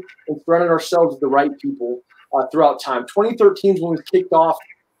true and surrounded ourselves with the right people throughout time. 2013 is when we kicked off,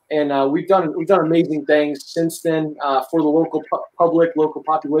 and we've done amazing things since then for the local public, local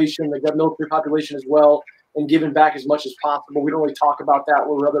population, the military population as well, and giving back as much as possible. We don't really talk about that.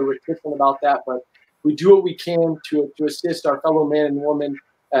 We're rather reticent about that, but we do what we can to assist our fellow man and woman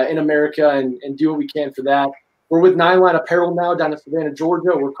in America, and do what we can for that. We're with 9 Line Apparel now down in Savannah,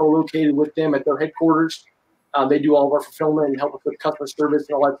 Georgia. We're co-located with them at their headquarters. They do all of our fulfillment and help us with customer service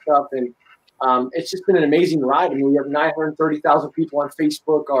and all that stuff. And it's just been an amazing ride. I mean, we have 930,000 people on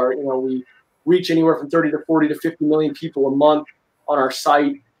Facebook. You know, we reach anywhere from 30 to 40 to 50 million people a month on our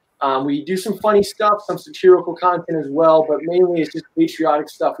site. We do some funny stuff, some satirical content as well, but mainly it's just patriotic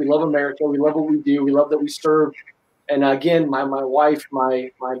stuff. We love America. We love what we do. We love that we serve. And again, my wife,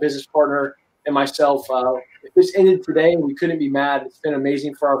 my business partner, and myself, if this ended today, we couldn't be mad. It's been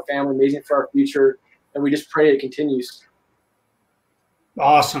amazing for our family, amazing for our future, and we just pray it continues.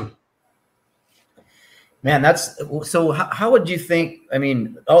 Awesome. Man, that's so. How would you think? I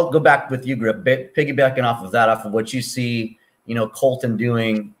mean, I'll go back with you, Griff, piggybacking off of that, off of what you see, you know, Colton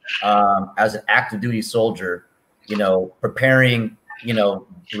doing as an active duty soldier, you know, preparing, you know,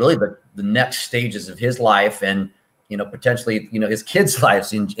 really the next stages of his life, and, you know, potentially, you know, his kids'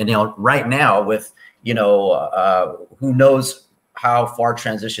 lives, and you know, right now with, you know, who knows how far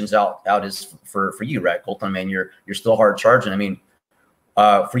transitions out is for you, right, Colton? I mean, you're still hard charging. I mean,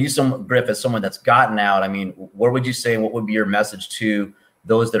 for you, Griff, as someone that's gotten out, I mean, what would you say? What would be your message to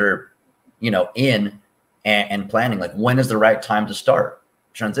those that are, you know, in and planning? Like, when is the right time to start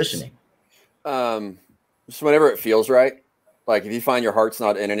transitioning? So whenever it feels right. Like, if you find your heart's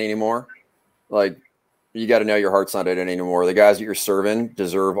not in it anymore, like, you got to know your heart's not in it anymore. The guys that you're serving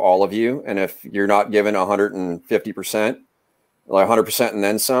deserve all of you. And if you're not given 150%, like 100% and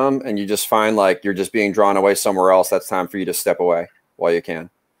then some, and you just find like you're just being drawn away somewhere else, that's time for you to step away while you can.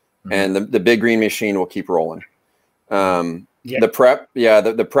 Mm-hmm. And the big green machine will keep rolling. The prep,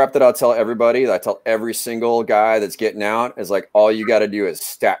 the prep that I'll tell everybody, that I tell every single guy that's getting out, is like, all you got to do is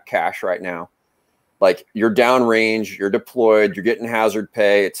stack cash right now. Like, you're downrange, you're deployed, you're getting hazard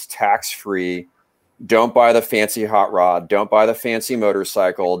pay, it's tax-free. Don't buy the fancy hot rod. Don't buy the fancy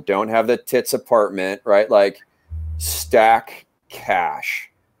motorcycle. Don't have the tits apartment, right? Like, stack cash.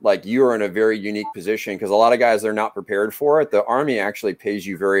 Like, you are in a very unique position, because a lot of guys, they're not prepared for it. The Army actually pays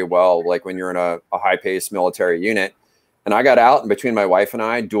you very well, like when you're in a high-paced military unit. And I got out, and between my wife and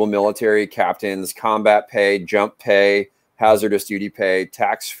I, dual military captains, combat pay, jump pay, hazardous duty pay,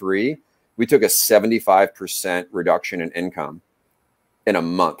 tax-free, we took a 75% reduction in income in a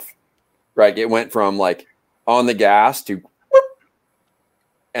month, right? It went from like on the gas to whoop,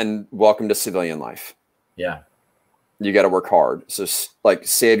 and welcome to civilian life. Yeah. You got to work hard. So like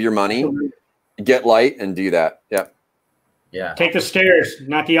save your money, get light, and do that. Yep. Yeah. Take the stairs,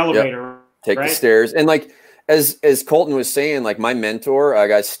 not the elevator. Yep. Take the stairs. And like, as Colton was saying, like my mentor,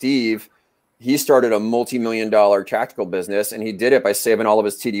 guy Steve, he started a multi-million-dollar tactical business, and he did it by saving all of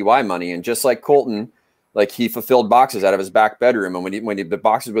his TDY money. And just like Colton, like he fulfilled boxes out of his back bedroom. And when the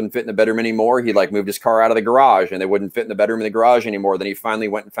boxes wouldn't fit in the bedroom anymore, he like moved his car out of the garage, and they wouldn't fit in the bedroom in the garage anymore. Then he finally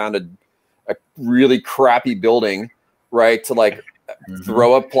went and found a really crappy building, right, to like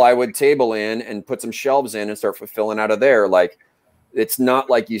throw a plywood table in and put some shelves in and start fulfilling out of there. Like, it's not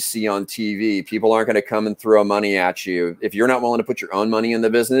like you see on TV. People aren't going to come and throw money at you. If you're not willing to put your own money in the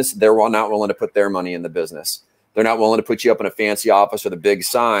business, they're not willing to put their money in the business. They're not willing to put you up in a fancy office with a big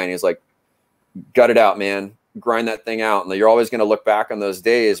sign. He's like, gut it out, man. Grind that thing out. And you're always going to look back on those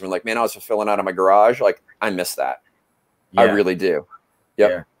days when like, man, I was fulfilling out of my garage. Like, I miss that. Yeah. I really do. Yep.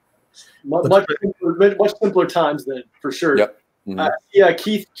 Yeah. Much simpler times then, for sure. Yep. Yeah,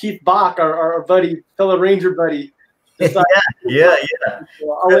 Keith Bach, our buddy, fellow Ranger buddy. Yeah.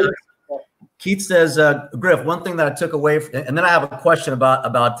 Keith says, Griff, one thing that I took away from, and then I have a question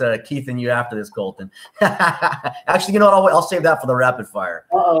about Keith and you after this, Colton. Actually, you know what? I'll save that for the rapid fire.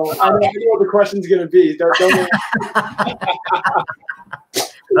 Uh-oh. I know what the question's going to be.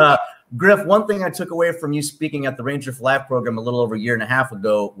 Griff, one thing I took away from you speaking at the Ranger for Life program a little over a year and a half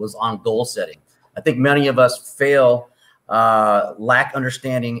ago was on goal setting. I think many of us fail, lack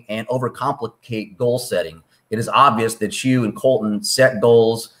understanding, and overcomplicate goal setting. It is obvious that you and Colton set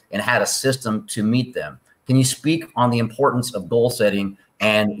goals and had a system to meet them. Can you speak on the importance of goal setting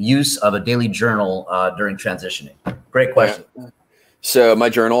and use of a daily journal during transitioning? Great question. So my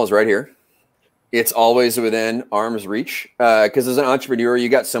journal is right here. It's always within arm's reach because as an entrepreneur, you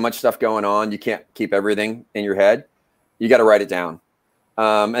got so much stuff going on. You can't keep everything in your head. You got to write it down.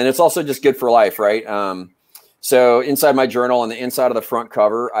 And it's also just good for life, right? So inside my journal, on the inside of the front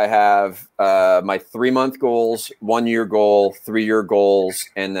cover, I have my 3-month goals, 1-year goal, 3-year goals,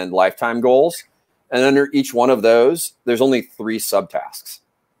 and then lifetime goals. And under each one of those, there's only 3 subtasks.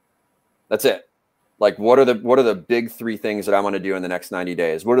 That's it. Like, what are the big 3 things that I want to do in the next 90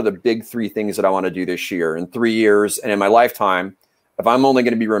 days? What are the big 3 things that I want to do this year, in 3 years, and in my lifetime? If I'm only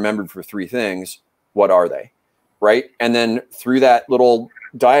going to be remembered for 3 things, what are they? Right? And then through that little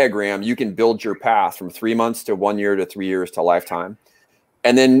diagram, you can build your path from 3 months to 1 year to 3 years to lifetime.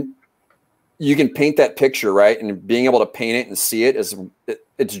 And then you can paint that picture, right? And being able to paint it and see it is,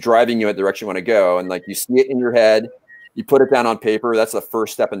 it's driving you in the direction you want to go. And like, you see it in your head, you put it down on paper. That's the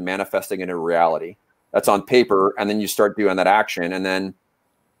first step in manifesting into reality. That's on paper. And then you start doing that action. And then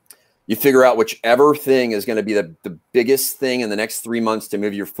you figure out whichever thing is going to be the biggest thing in the next 3 months to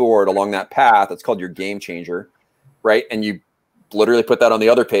move you forward along that path. It's called your game changer, right? And you literally put that on the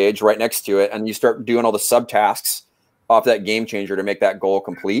other page right next to it, and you start doing all the subtasks off that game changer to make that goal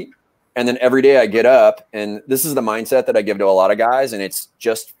complete. And then every day I get up, and this is the mindset that I give to a lot of guys, and it's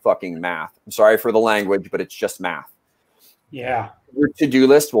just fucking math. I'm sorry for the language, but it's just math. Yeah. Your to-do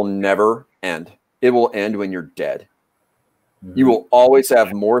list will never end. It will end when you're dead. You will always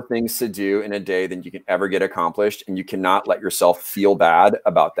have more things to do in a day than you can ever get accomplished, and you cannot let yourself feel bad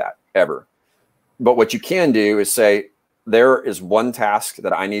about that ever. But what you can do is say, there is one task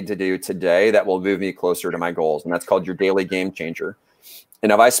that I need to do today that will move me closer to my goals. And that's called your daily game changer.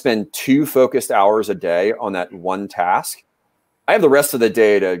 And if I spend 2 focused hours a day on that one task, I have the rest of the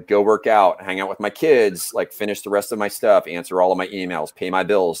day to go work out, hang out with my kids, like finish the rest of my stuff, answer all of my emails, pay my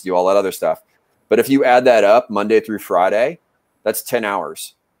bills, do all that other stuff. But if you add that up Monday through Friday, that's 10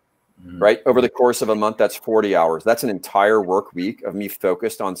 hours, right? Over the course of a month, that's 40 hours. That's an entire work week of me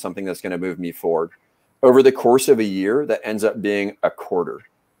focused on something that's going to move me forward. Over the course of a year, that ends up being a quarter.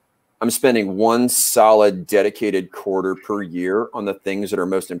 I'm spending 1 solid dedicated quarter per year on the things that are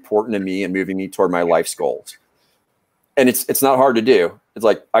most important to me and moving me toward my life's goals. And it's not hard to do. It's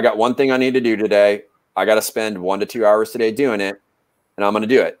like, I got one thing I need to do today. I got to spend 1 to 2 hours today doing it, and I'm going to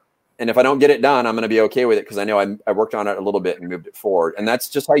do it. And if I don't get it done, I'm going to be okay with it because I know I worked on it a little bit and moved it forward. And that's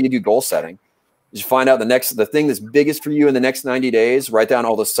just how you do goal setting. You find out the thing that's biggest for you in the next 90 days, write down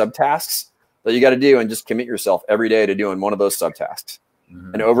all the subtasks that you got to do, and just commit yourself every day to doing one of those subtasks.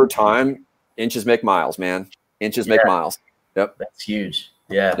 And over time, inches make miles, man. Inches make miles. Yep. That's huge.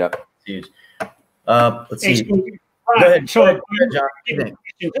 Yeah. Yep. That's huge. Let's see. Go ahead. So, Go ahead, John.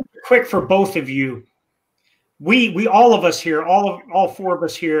 Quick for both of you. We all of us here, all 4 of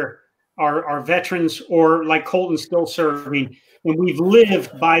us here our veterans, or like Colton still serving, when we've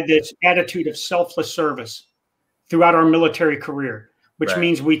lived by this attitude of selfless service throughout our military career, which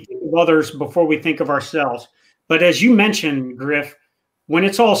means we think of others before we think of ourselves. But as you mentioned, Griff, when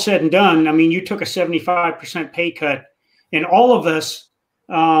it's all said and done, I mean, you took a 75% pay cut, and all of us,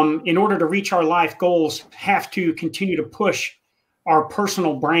 in order to reach our life goals, have to continue to push our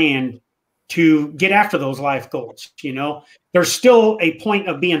personal brand to get after those life goals. You know, there's still a point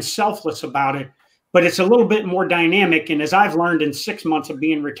of being selfless about it, but it's a little bit more dynamic. And as I've learned in 6 months of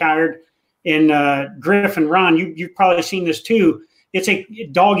being retired, and Griff and Ron, you've probably seen this too. It's a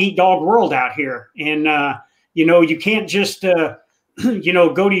dog eat dog world out here. And, you know, you can't just, you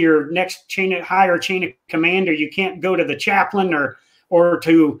know, go to your next higher chain of command, or you can't go to the chaplain or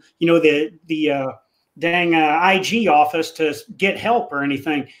to, you know, the dang IG office to get help or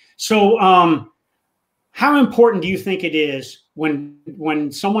anything. So how important do you think it is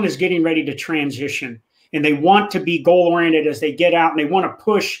when someone is getting ready to transition and they want to be goal-oriented as they get out and they want to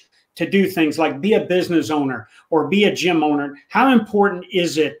push to do things like be a business owner or be a gym owner? How important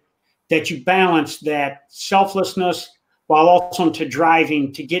is it that you balance that selflessness while also to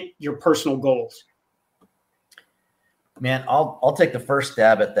driving to get your personal goals? Man, I'll take the first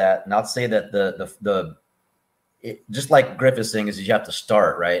stab at that, and I'll say that just like Griff is saying, is you have to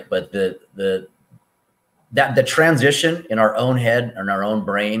start, right? But the transition in our own head and our own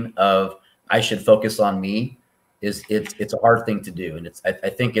brain of I should focus on me it's a hard thing to do, and I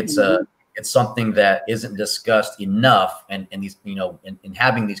think it's something that isn't discussed enough, and these, you know, in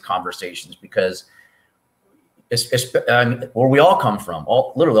having these conversations, because where we all come from,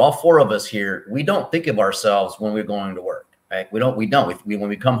 literally all four of us here, we don't think of ourselves when we're going to work, right? We don't. When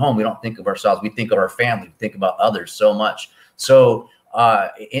we come home, we don't think of ourselves. We think of our family. We think about others so much. So,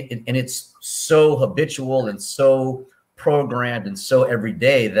 and it's so habitual and so programmed and so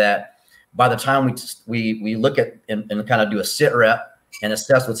everyday that by the time we look at and kind of do a sit rep and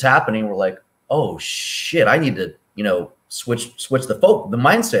assess what's happening, we're like, oh shit, I need to, you know, switch the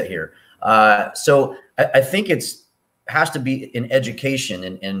mindset here. So I think has to be in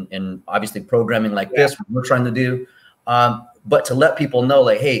education and obviously programming like this, what we're trying to do. But to let people know,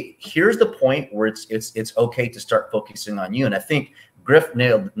 like, hey, here's the point where it's okay to start focusing on you. And I think Griff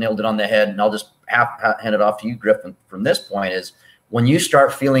nailed it on the head. And I'll just hand it off to you, Griff, from this point, is when you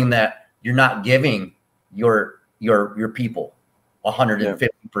start feeling that you're not giving your people 150%.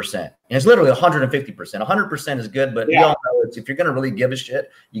 And it's literally 150%. 100% is good, but we all know if you're going to really give a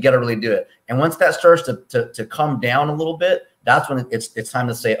shit, you got to really do it. And once that starts to come down a little bit, that's when it's time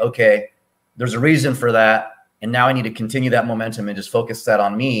to say, okay, there's a reason for that. And now I need to continue that momentum and just focus that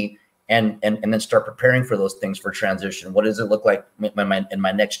on me, and then start preparing for those things for transition. What does it look like in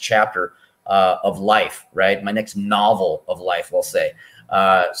my next chapter of life, right? My next novel of life, we'll say.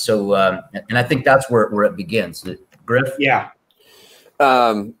 And I think that's where it begins. Griff? Yeah.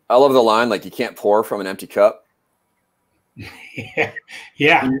 I love the line, like, you can't pour from an empty cup.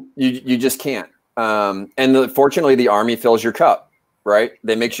 Yeah. You just can't. And fortunately, the Army fills your cup, right?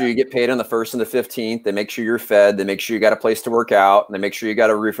 They make sure you get paid on the 1st and the 15th. They make sure you're fed. They make sure you got a place to work out. And they make sure you got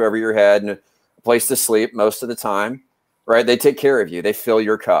a roof over your head and a place to sleep most of the time, right? They take care of you. They fill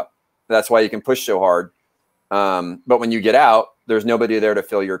your cup. That's why you can push so hard. But when you get out, there's nobody there to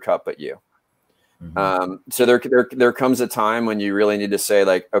fill your cup but you. So there comes a time when you really need to say,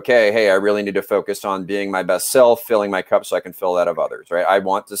 like, okay, hey, I really need to focus on being my best self, filling my cup so I can fill that of others, right? I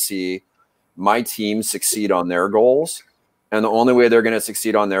want to see my team succeed on their goals. And the only way they're going to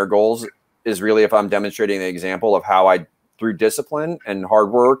succeed on their goals is really if I'm demonstrating the example of how I, through discipline and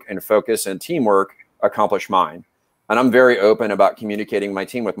hard work and focus and teamwork, accomplish mine. And I'm very open about communicating my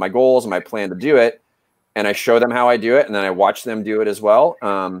team with my goals and my plan to do it. And I show them how I do it, and then I watch them do it as well.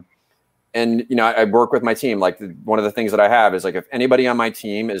 And, you know, I work with my team. Like, one of the things that I have is, like, if anybody on my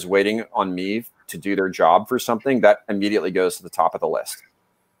team is waiting on me to do their job for something, that immediately goes to the top of the list.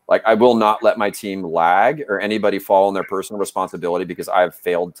 Like, I will not let my team lag or anybody fall on their personal responsibility because I've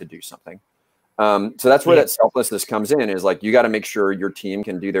failed to do something. So that's where that selflessness comes in, is like, you got to make sure your team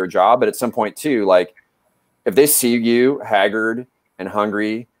can do their job. But at some point too, like, if they see you haggard and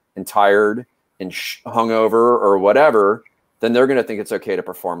hungry and tired and hungover or whatever, then they're going to think it's okay to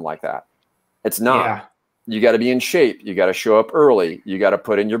perform like that. It's not. Yeah. You got to be in shape. You got to show up early. You got to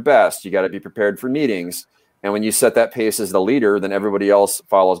put in your best. You got to be prepared for meetings. And when you set that pace as the leader, then everybody else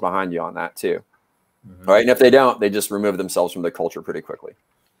follows behind you on that too. All right. And if they don't, they just remove themselves from the culture pretty quickly.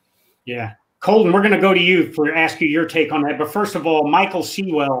 Yeah. Colton, we're going to go to you for ask you your take on that. But first of all, Michael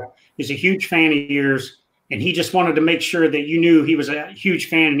Sewell is a huge fan of yours, and he just wanted to make sure that you knew he was a huge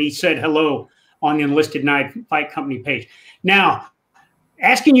fan, and he said hello on the Enlisted Fight Company page. Now,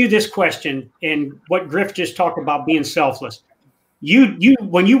 asking you this question and what Griff just talked about being selfless. You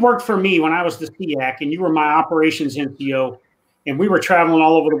when you worked for me when I was the SEAC and you were my operations NCO and we were traveling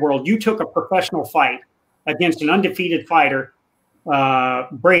all over the world, you took a professional fight against an undefeated fighter,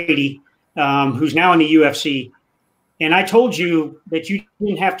 Brady, who's now in the UFC. And I told you that you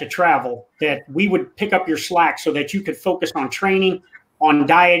didn't have to travel, that we would pick up your slack so that you could focus on training, on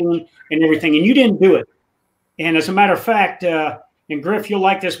dieting and everything. And you didn't do it. And as a matter of fact, and Griff, you'll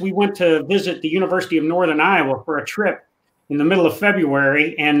like this, we went to visit the University of Northern Iowa for a trip in the middle of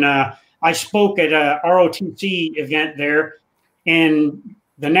February. And I spoke at a ROTC event there. And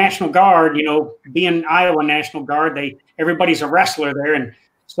the National Guard, you know, being Iowa National Guard, everybody's a wrestler there. And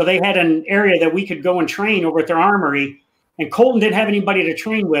so they had an area that we could go and train over at their armory. And Colton didn't have anybody to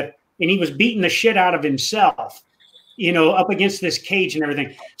train with. And he was beating the shit out of himself, you know, up against this cage and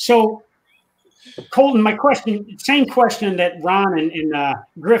everything. So, Colton, my question, same question that Ron and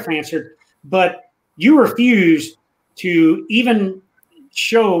Griff answered, but you refused to even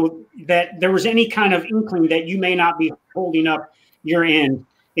show that there was any kind of inkling that you may not be holding up your end.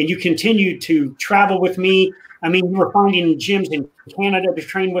 And you continued to travel with me. I mean, you were finding gyms in Canada to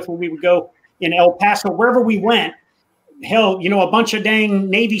train with when we would go in El Paso, wherever we went. Hell, you know, a bunch of dang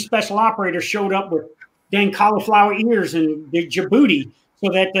Navy special operators showed up with dang cauliflower ears and the Djibouti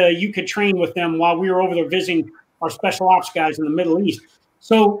so that you could train with them while we were over there visiting our special ops guys in the Middle East.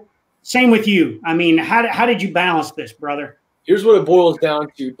 So same with you. I mean, how did you balance this, brother? Here's what it boils down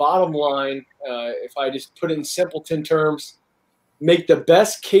to. Bottom line, if I just put it in simpleton terms, make the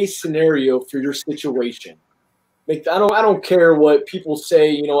best case scenario for your situation. I don't care what people say.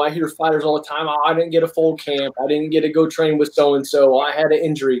 You know, I hear fighters all the time. Oh, I didn't get a full camp. I didn't get to go train with so-and-so. I had an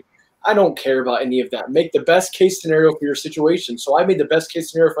injury. I don't care about any of that. Make the best case scenario for your situation. So I made the best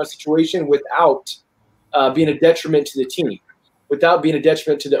case scenario for my situation without being a detriment to the team, without being a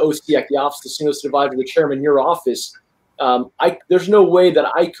detriment to the OC, the office, the single supervisor, the chairman in your office. There's no way that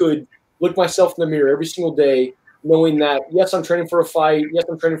I could look myself in the mirror every single day knowing that, yes, I'm training for a fight. Yes,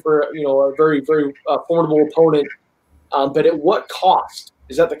 I'm training for, you know, a very, very formidable opponent. But at what cost?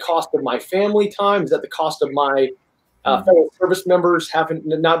 Is that the cost of my family time? Is that the cost of my fellow service members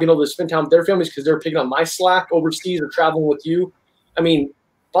not being able to spend time with their families because they're picking up my slack overseas or traveling with you? I mean,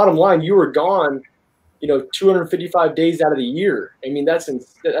 bottom line, you were gone, you know, 255 days out of the year. I mean, that's an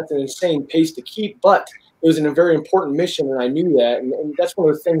insane pace to keep, but it was a very important mission, and I knew that. And that's one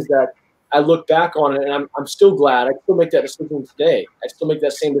of the things that I look back on, and I'm still glad. I still make that decision today. I still make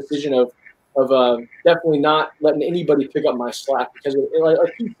that same decision of definitely not letting anybody pick up my slack, because like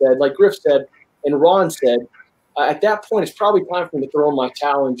he said, like Griff said, and Ron said, at that point, it's probably time for me to throw in my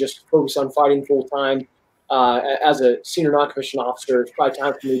towel and just focus on fighting full time. As a senior non-commissioned officer, it's probably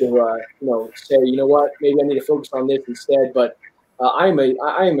time for me to, you know, say, you know what, maybe I need to focus on this instead. But I am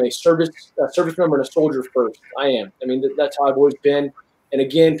a service member and a soldier first. I am. I mean, that's how I've always been. And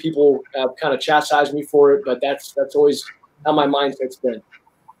again, people have kind of chastised me for it, but that's always how my mindset's been.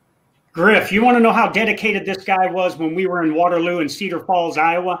 Griff, you want to know how dedicated this guy was when we were in Waterloo and Cedar Falls,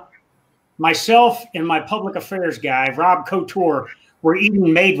 Iowa? Myself and my public affairs guy, Rob Couture, were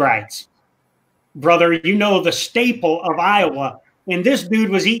eating Maid-Rites. Brother, you know, the staple of Iowa. And this dude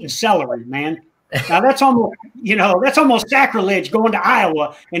was eating celery, man. Now, that's almost sacrilege going to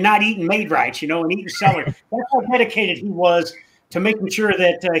Iowa and not eating Maid-Rites, you know, and eating celery. That's how dedicated he was to making sure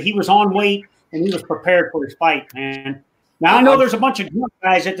that he was on weight and he was prepared for his fight, man. Now, I know there's a bunch of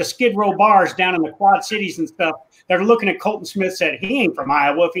guys at the Skid Row bars down in the Quad Cities and stuff that are looking at Colton Smith said, he ain't from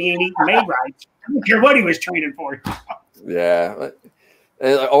Iowa if he ain't eating Maid-Rites. I don't care what he was training for. Yeah.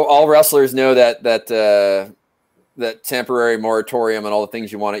 All wrestlers know that temporary moratorium and all the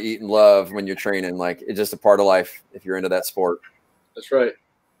things you want to eat and love when you're training. Like, it's just a part of life if you're into that sport. That's right.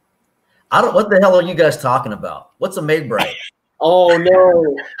 What the hell are you guys talking about? What's a Maid-Rite? Oh,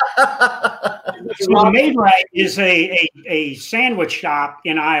 no. So Maid-Rite is a sandwich shop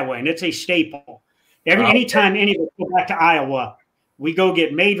in Iowa, and it's a staple. Anytime any of us go back to Iowa, we go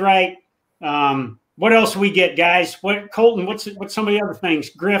get Maid-Rite. What else we get, guys? Colton, what's some of the other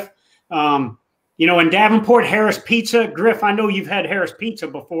things? Griff, you know, in Davenport, Harris Pizza. Griff, I know you've had Harris Pizza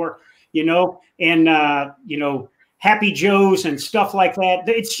before, you know, and, you know, Happy Joe's and stuff like that.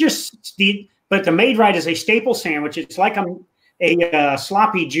 It's just but the Maid-Rite is a staple sandwich. It's like a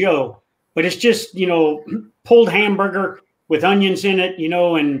sloppy Joe, but it's just, you know, pulled hamburger with onions in it, you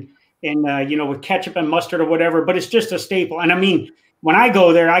know, and you know, with ketchup and mustard or whatever, but it's just a staple. And I mean, when I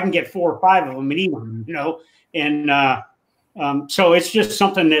go there, I can get 4 or 5 of them and eat them, you know, and so it's just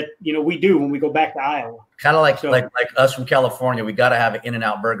something that, you know, we do when we go back to Iowa. Kind of like us from California. We got to have an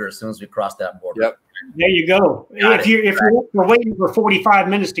In-N-Out burger as soon as we cross that border. Yep. There you go. If you're waiting for 45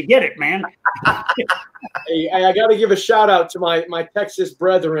 minutes to get it, man. Hey, I got to give a shout out to my Texas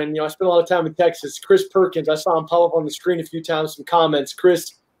brethren. You know, I spent a lot of time in Texas. Chris Perkins, I saw him pop up on the screen a few times. Some comments.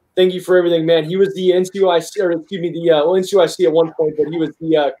 Chris, thank you for everything, man. He was the NCOIC, or excuse me, the NCOIC at one point, but he was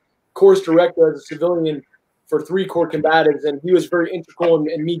the course director as a civilian for 3 Corps combatives, and he was very integral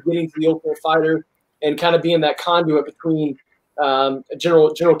in me getting to the Ultimate Fighter and kind of being that conduit between General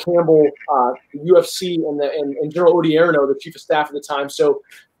Campbell, the UFC, and General Odie Arano, the chief of staff at the time. So,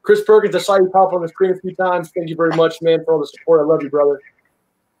 Chris Perkins, I saw you pop on the screen a few times. Thank you very much, man, for all the support. I love you, brother.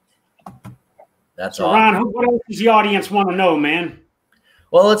 That's so, awesome. Ron, what else does the audience want to know, man?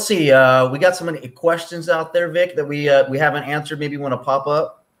 Well, let's see. We got some questions out there, Vic, that we haven't answered. Maybe you want to pop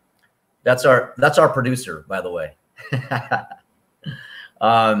up. That's our producer, by the way.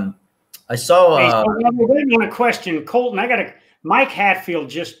 I saw. Hey, so we're waiting on a question, Colton. Mike Hatfield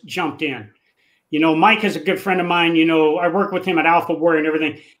just jumped in. You know, Mike is a good friend of mine. You know, I work with him at Alpha Warrior and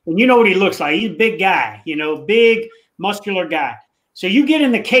everything. And you know what he looks like. He's a big guy, you know, big, muscular guy. So you get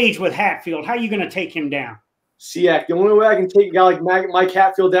in the cage with Hatfield. How are you going to take him down? 𝗙, the only way I can take a guy like Mike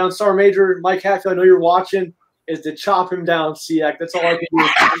Hatfield down, Sergeant Major Mike Hatfield, I know you're watching, is to chop him down, 𝗙. That's all I can do.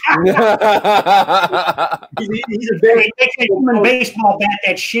 he's a big human baseball bat,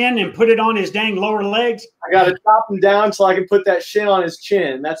 that shin, and put it on his dang lower legs. I got to chop him down so I can put that shin on his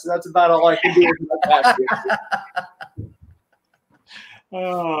chin. That's about all I can do with my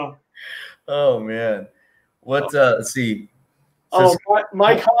Oh man, what? Let's see. Oh,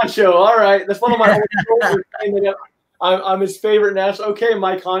 Mike Honcho. All right, that's one of my old soldiers. I'm his favorite national. Okay,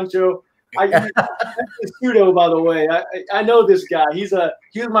 Mike Honcho. He's pseudo, by the way. I know this guy. He was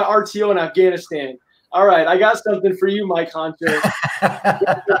my RTO in Afghanistan. All right, I got something for you, Mike Honcho.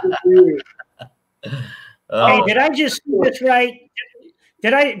 Hey, did I just see this right?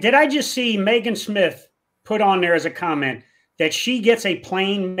 Did I just see Megan Smith put on there as a comment that she gets a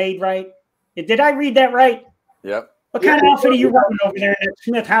plane made right? Did I read that right? Yep. What kind of outfit are you running over there in that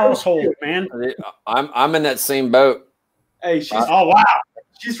Smith household, man? I'm in that same boat. Hey, oh wow.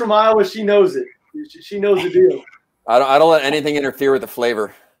 She's from Iowa. She knows it. She knows the deal. I don't let anything interfere with the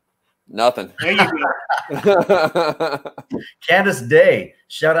flavor. Nothing. There you go. Candace Day,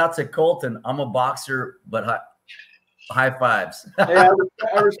 shout out to Colton. I'm a boxer, but high fives. Hey, I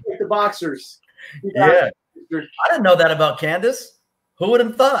respect the boxers. Yeah, I didn't know that about Candace. Who would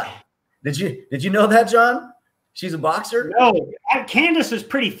have thought? Did you know that, John? She's a boxer? No, Candace is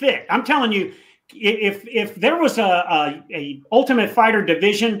pretty fit. I'm telling you, if there was a Ultimate Fighter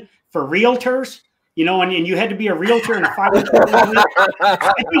division for realtors, you know, and you had to be a realtor and a fighter,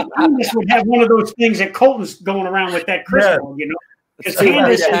 I think Candace would have one of those things that Colton's going around with that crystal, you know. Because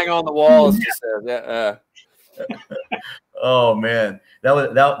Candace hang on the walls. Oh man,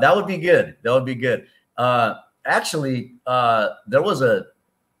 that would be good. That would be good. Actually, there was a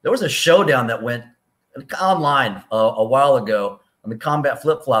showdown that went online a while ago on the Combat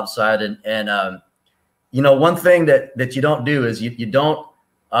Flip-Flop side, and you know, one thing that you don't do is you don't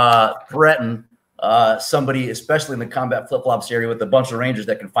threaten somebody, especially in the Combat Flip-Flops area, with a bunch of Rangers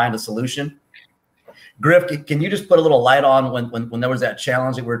that can find a solution. Griff, can you just put a little light on when there was that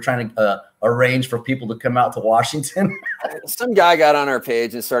challenge that we were trying to arrange for people to come out to Washington? Some guy got on our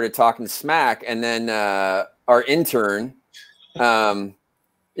page and started talking smack, and then our intern,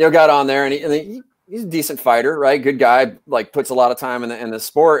 got on there, and he's a decent fighter, right? Good guy, like puts a lot of time in the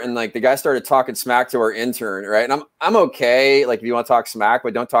sport, and like the guy started talking smack to our intern, right? And I'm okay, like if you want to talk smack,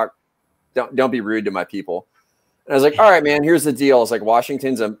 but don't be rude to my people. And I was like, all right, man, here's the deal. It's like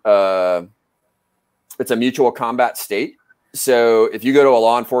Washington's it's a mutual combat state. So if you go to a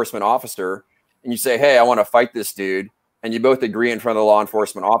law enforcement officer and you say, hey, I want to fight this dude, and you both agree in front of the law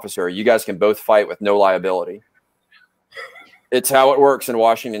enforcement officer, you guys can both fight with no liability. It's how it works in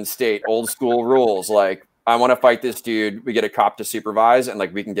Washington State. Old school rules. Like, I want to fight this dude. We get a cop to supervise, and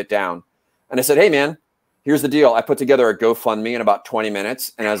like we can get down. And I said, hey man, here's the deal. I put together a GoFundMe in about 20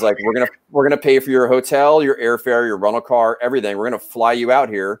 minutes, and I was like, we're gonna pay for your hotel, your airfare, your rental car, everything. We're gonna fly you out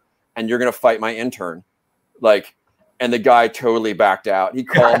here, and you're gonna fight my intern. Like, and the guy totally backed out. He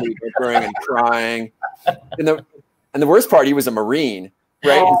called me whimpering and crying. And the worst part, he was a Marine.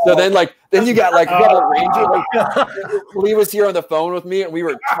 Right. And so then you got like a Ranger. Like, Lee was here on the phone with me, and we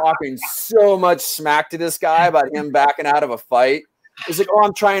were talking so much smack to this guy about him backing out of a fight. He's like, oh,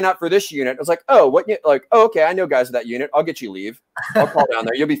 I'm trying out for this unit. I was like, oh, what? Like, oh, okay, I know guys in that unit. I'll get you leave. I'll call down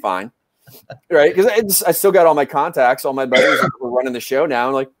there. You'll be fine. Right. Because I still got all my contacts, all my buddies were running the show now.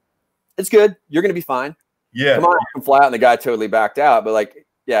 I'm like, it's good. You're going to be fine. Yeah. Come on, I can fly out. And the guy totally backed out. But like,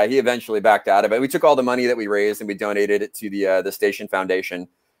 yeah, he eventually backed out of it. We took all the money that we raised and we donated it to the Station Foundation.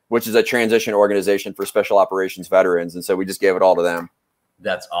 which is a transition organization for special operations veterans. And so we just gave it all to them.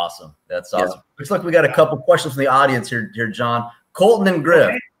 That's awesome. That's awesome. Yeah. Looks like we got a couple questions from the audience here, John. Colton and Griff,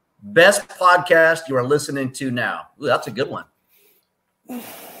 okay. Best podcast you are listening to now? Ooh, that's a good one.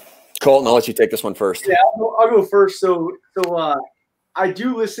 Colton, I'll let you take this one first. Yeah, I'll go first. So I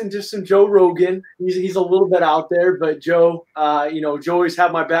do listen to some Joe Rogan. He's a little bit out there, but Joe, Joe always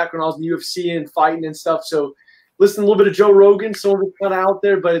had my back when I was in UFC and fighting and stuff. So listen a little bit of Joe Rogan. Some of it's kind of out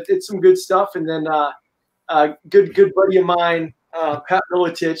there, but it's some good stuff. And then good buddy of mine, Pat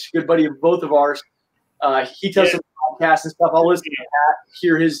𝗏𝗏, good buddy of both of ours. He does some podcasts and stuff. I'll listen to Pat,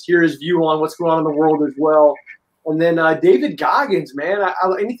 hear his view on what's going on in the world as well. And then David Goggins, man,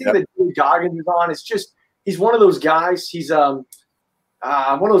 anything that David Goggins is on, it's just he's one of those guys. He's one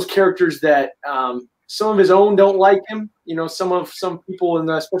of those characters that some of his own don't like him. Some people in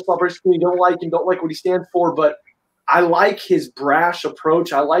the special operations community don't like him, don't like what he stands for. But I like his brash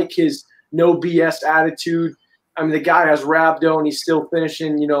approach. I like his no BS attitude. I mean, the guy has rhabdo and he's still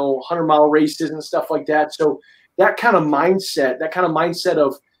finishing, 100-mile races and stuff like that. So that kind of mindset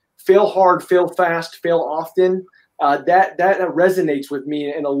of fail hard, fail fast, fail often, that resonates with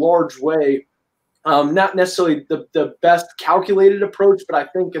me in a large way. Not necessarily the best calculated approach, but I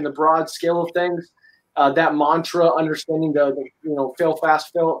think in the broad scale of things, that mantra, understanding the fail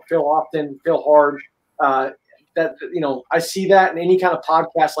fast, fail often, fail hard, I see that in any kind of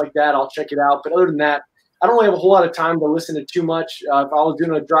podcast like that, I'll check it out. But other than that, I don't really have a whole lot of time to listen to too much. If I was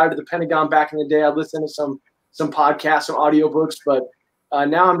doing a drive to the Pentagon back in the day, I'd listen to some podcasts, some audiobooks, but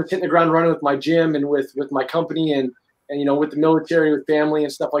now I'm just hitting the ground running with my gym and with my company and with the military, with family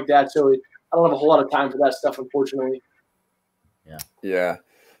and stuff like that. So I don't have a whole lot of time for that stuff, unfortunately. Yeah.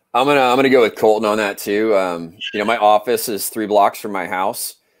 I'm gonna go with Colton on that too. My office is 3 blocks from my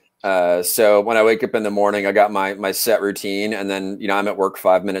house. So when I wake up in the morning, I got my set routine, and then, I'm at work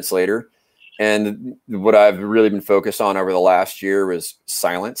 5 minutes later. And what I've really been focused on over the last year was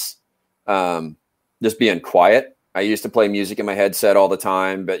silence, just being quiet. I used to play music in my headset all the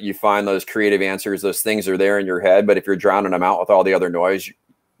time, but you find those creative answers, those things are there in your head. But if you're drowning them out with all the other noise,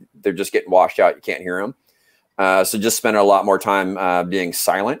 they're just getting washed out. You can't hear them. So just spending a lot more time being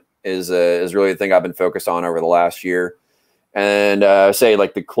silent is really the thing I've been focused on over the last year. And say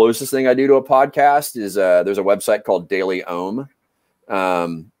like the closest thing I do to a podcast is there's a website called Daily Ohm.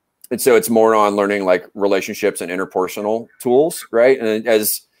 And so it's more on learning like relationships and interpersonal tools, right? And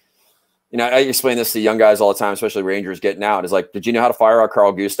as I explain this to young guys all the time, especially Rangers getting out, is like, did you know how to fire a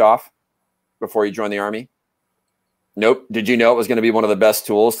Carl Gustav before you joined the Army? Nope. Did you know it was going to be one of the best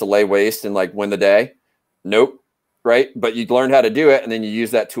tools to lay waste and like win the day? Nope. Right. But you learned how to do it, and then you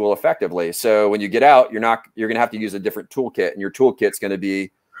use that tool effectively. So when you get out, you're going to have to use a different toolkit, and your toolkit's going to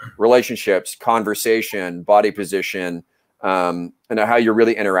be relationships, conversation, body position, and how you're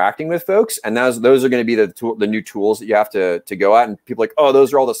really interacting with folks. And those are going to be the new tools that you have to go at. And people are like, oh,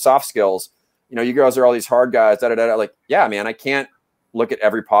 those are all the soft skills. You guys are all these hard guys. Like, yeah, man, I can't look at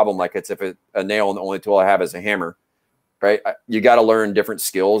every problem like it's a nail and the only tool I have is a hammer. Right. You got to learn different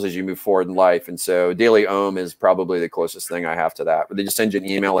skills as you move forward in life. And so Daily Ohm is probably the closest thing I have to that. But they just send you an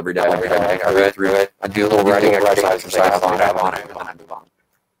email every day. I read through it. I do a little writing exercise and I move on.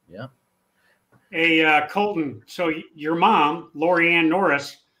 Yeah. Hey, Colton. So your mom, Lori Ann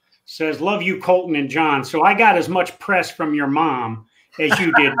Norris, says, love you, Colton and John. So I got as much press from your mom as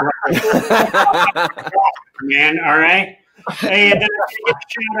you did, brother. Man, all right. Hey, and then I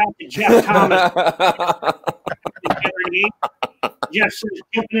shout out to Jeff Thomas. Jeff says,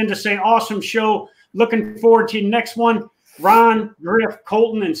 jumping in to say, awesome show. Looking forward to the next one. Ron, Griff,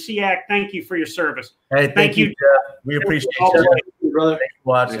 Colton, and 𝗪𝗵, thank you for your servit. Hey, thank you, Jeff. We appreciate you, brother. Thanks for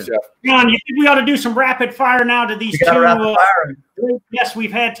watching. John, you think we ought to do some rapid fire now to these two guests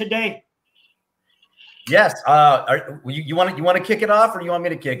we've had today? Yes. You want to kick it off, or you want me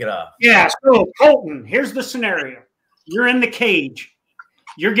to kick it off? Yeah. So, Colton, here's the scenario. You're in the cage.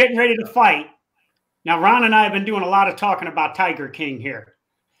 You're getting ready to fight. Now, Ron and I have been doing a lot of talking about Tiger King here.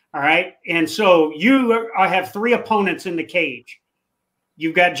 All right. And so I have 3 opponents in the cage.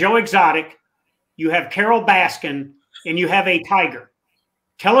 You've got Joe Exotic, you have Carol Baskin, and you have a Tiger.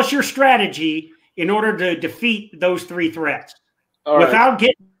 Tell us your strategy in order to defeat those 3 threats without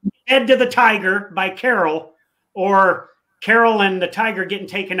getting fed to the Tiger by Carol, or Carol and the Tiger getting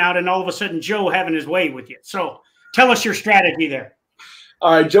taken out and all of a sudden Joe having his way with you. So tell us your strategy there.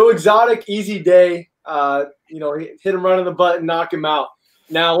 All right, Joe Exotic, easy day. Hit him right on the butt, knock him out.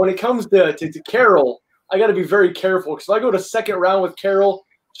 Now, when it comes to Carol, I got to be very careful, because if I go to second round with Carol,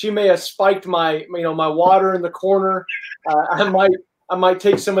 she may have spiked my water in the corner. I might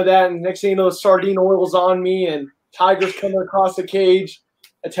take some of that, and next thing you know, sardine oil's on me, and Tiger's coming across the cage.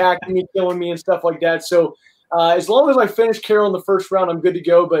 attacking me, killing me, and stuff like that. So as long as I finish Carol in the first round, I'm good to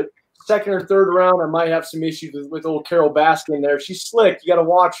go. But second or third round, I might have some issues with old Carol Baskin there. She's slick. You got to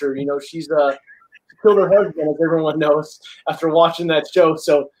watch her. You know, she's killed her husband, as everyone knows, after watching that show.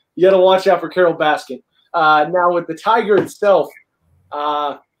 So you got to watch out for Carol Baskin. Now with the Tiger itself,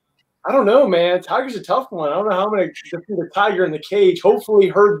 I don't know, man. Tiger's a tough one. I don't know how I'm going to defeat the Tiger in the cage. Hopefully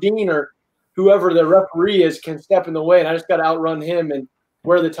Herb Dean or whoever the referee is can step in the way, and I just got to outrun him and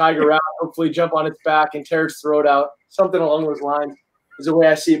wear the Tiger out, hopefully jump on its back and tear its throat out. Something along those lines is the way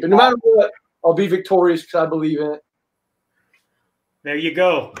I see it. But no matter what, I'll be victorious because I believe in it. There you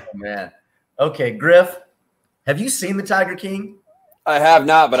go. Oh, man. Okay, Griff, have you seen the Tiger King? I have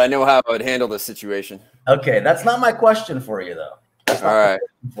not, but I know how I would handle this situation. Okay, that's not my question for you, though. That's not all right.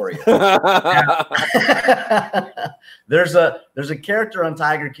 For you. There's a character on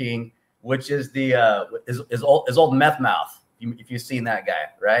Tiger King, which is the is old Meth Mouth. If you've seen that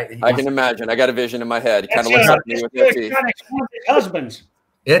guy, right? I can imagine. I got a vision in my head. He kind of looks like me with that teeth. Husbands.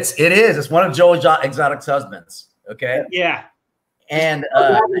 It is. It's one of Joe Exotic's husbands. Okay. Yeah. And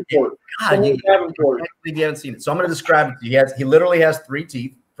God, you haven't seen it. So I'm going to describe it to you. He literally has 3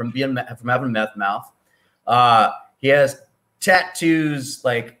 teeth from having meth mouth. He has tattoos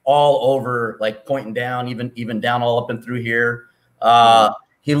like all over, like pointing down, even down all up and through here.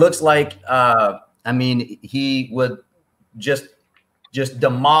 He looks like I mean, he would just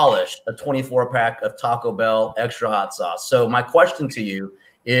demolish a 24-pack of Taco Bell extra hot sauce. So my question to you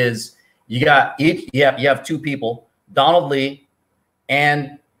is, you have 2 people, Donald Lee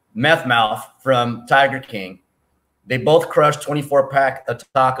and Meth Mouth from Tiger King. They both crush 24-pack of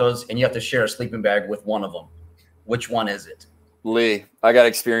tacos, and you have to share a sleeping bag with one of them. Which one is it? Lee. I got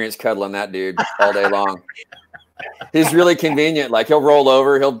experience cuddling that dude all day long. He's really convenient. Like, he'll roll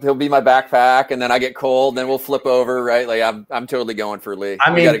over, he'll be my backpack, and then I get cold, then we'll flip over, right? Like, I'm totally going for Lee.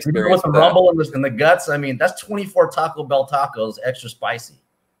 I mean, with the rumble in the guts, I mean, that's 24 Taco Bell tacos, extra spicy.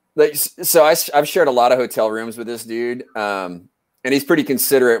 Like, so I've shared a lot of hotel rooms with this dude, and he's pretty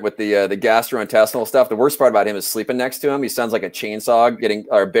considerate with the gastrointestinal stuff. The worst part about him is sleeping next to him. He sounds like a chainsaw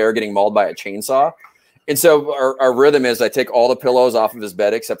or a bear getting mauled by a chainsaw. And so our rhythm is I take all the pillows off of his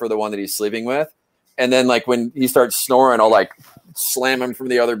bed except for the one that he's sleeping with. And then, like, when he starts snoring, I'll like slam him from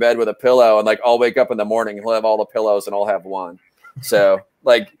the other bed with a pillow, and like I'll wake up in the morning and he'll have all the pillows and I'll have one. So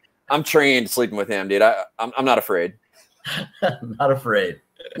like, I'm trained sleeping with him, dude. I'm not afraid. Not afraid.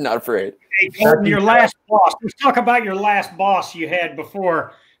 Not afraid. Hey, your last boss. Let's talk about your last boss you had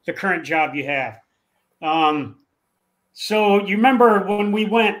before the current job you have. So you remember when we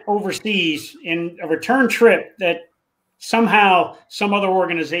went overseas in a return trip that somehow some other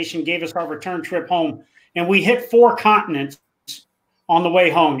organization gave us our return trip home, and we hit 4 continents on the way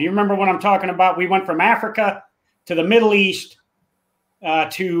home. Do you remember what I'm talking about? We went from Africa to the Middle East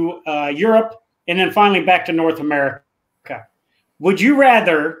to Europe, and then finally back to North America. Would you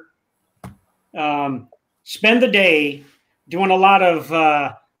rather spend the day doing a lot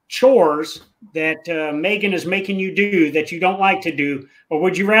of chores that Megan is making you do that you don't like to do, or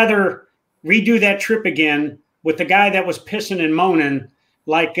would you rather redo that trip again with the guy that was pissing and moaning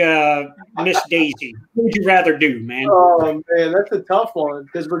like Miss Daisy? What would you rather do, man? Oh man, that's a tough one,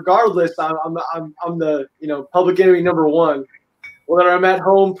 because regardless, I'm the public enemy number 1. Whether I'm at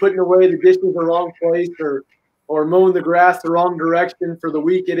home putting away the dishes in the wrong place, or mowing the grass the wrong direction for the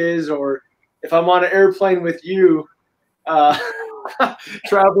week it is, or if I'm on an airplane with you,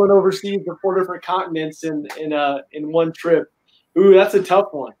 traveling overseas to 4 different continents in one trip. Ooh, that's a tough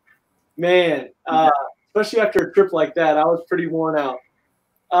one, man. Especially after a trip like that, I was pretty worn out.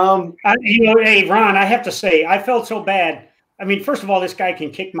 Hey, Ron, I have to say, I felt so bad. I mean, first of all, this guy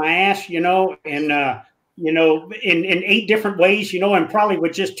can kick my ass, in 8 different ways, and probably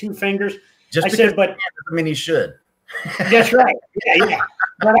with just 2 fingers. Just because, but I mean, he should. That's right. Yeah.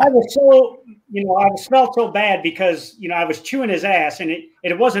 But I was so, I felt so bad because, I was chewing his ass, and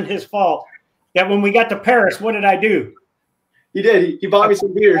it wasn't his fault that when we got to Paris, what did I do? He did. He bought me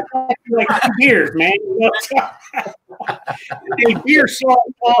some beer. Like 2 beers, man. Beer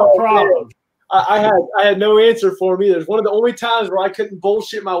solved all problems. I had no answer for him either. It's one of the only times where I couldn't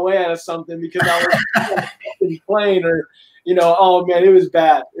bullshit my way out of something because I was playing or, oh man, it was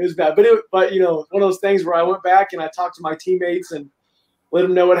bad. It was bad. But one of those things where I went back and I talked to my teammates and let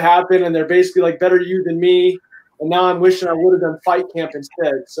them know what happened, and they're basically like, better you than me. And now I'm wishing I would have done fight camp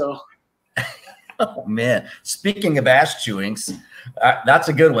instead. So. Oh man! Speaking of ass chewings, that's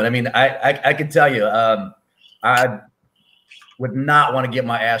a good one. I mean, I can tell you, I would not want to get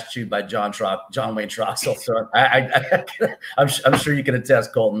my ass chewed by John Wayne Troxel. So I'm sure you can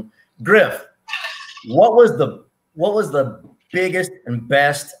attest, Colton. Griff, what was the biggest and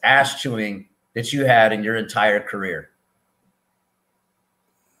best ass chewing that you had in your entire career?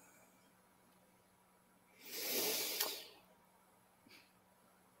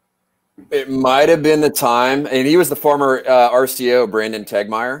 It might have been the time, and he was the former RCO, Brandon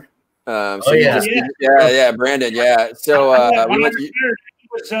Tegmeyer. Yeah, Brandon, yeah. So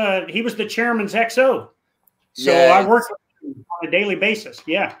he was the chairman's XO. So yeah, I worked with him on a daily basis.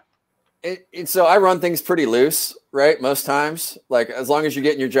 Yeah. So I run things pretty loose, right? Most times, like as long as you're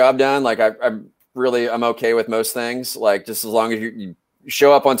getting your job done, like I'm okay with most things. Like just as long as you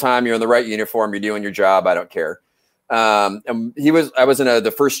show up on time, you're in the right uniform, you're doing your job. I don't care. And I was in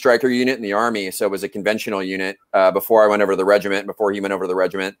the first striker unit in the Army. So it was a conventional unit before I went over to the regiment, before he went over to the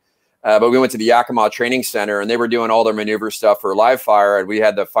regiment. But we went to the Yakima Training Center, and they were doing all their maneuver stuff for live fire. And we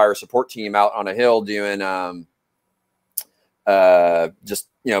had the fire support team out on a hill doing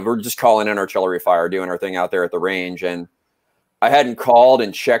we're just calling in artillery fire, doing our thing out there at the range. And I hadn't called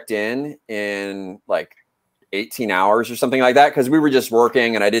and checked in like 18 hours or something like that, because we were just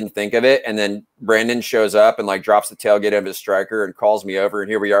working and I didn't think of it. And then Brandon shows up and like drops the tailgate of his striker and calls me over. And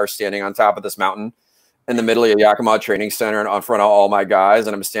here we are standing on top of this mountain in the middle of Yakima Training Center and in front of all my guys.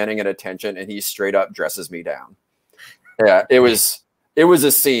 And I'm standing at attention and he straight up dresses me down. Yeah, it was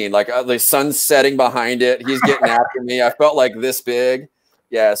a scene. Like the sun's setting behind it. He's getting after me. I felt like this big.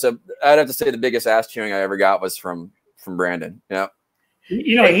 Yeah. So I'd have to say the biggest ass chewing I ever got was from Brandon. Yeah.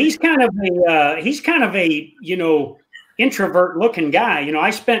 You know, he's kind of a introvert looking guy. You know, I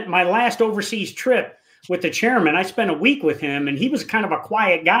spent my last overseas trip with the chairman. I spent a week with him, and he was kind of a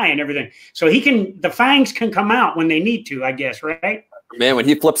quiet guy and everything. So the fangs can come out when they need to, I guess, right? Man, when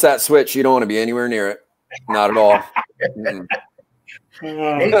he flips that switch, you don't want to be anywhere near it. Not at all.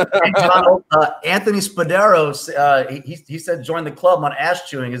 Hey, John, Anthony Spadaro, he said join the club on ass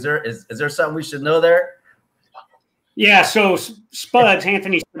chewing. Is there something we should know there? Yeah, so Spuds,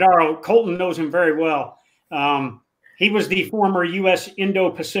 Anthony Spadaro, Colton knows him very well. He was the former U.S.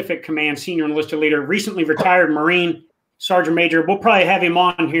 Indo-Pacific Command senior enlisted leader, recently retired Marine, Sergeant Major. We'll probably have him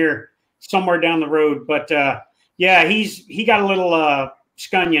on here somewhere down the road. But, yeah, he got a little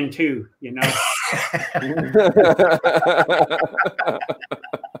scunion too, you know.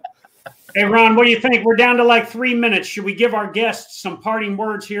 Hey, Ron, what do you think? We're down to like 3 minutes. Should we give our guests some parting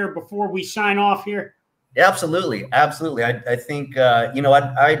words here before we sign off here? Absolutely, absolutely. I think I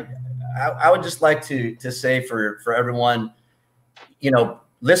would just like to say for everyone,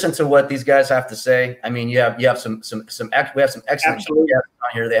 listen to what these guys have to say. I mean, we have some excellent guests on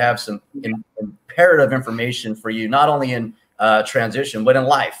here. They have some imperative information for you, not only in transition, but in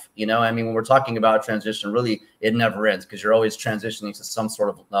life. I mean, when we're talking about transition, really, it never ends because you're always transitioning to some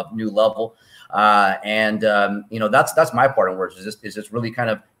sort of new level. That's my part in words is just really kind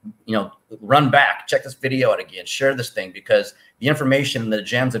of, run back, check this video out again, share this thing, because the information and the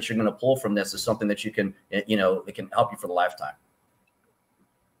gems that you're going to pull from this is something that you can, it can help you for the lifetime.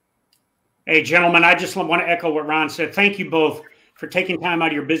 Hey, gentlemen, I just want to echo what Ron said. Thank you both for taking time out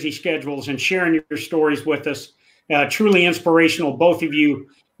of your busy schedules and sharing your stories with us. Truly inspirational, both of you.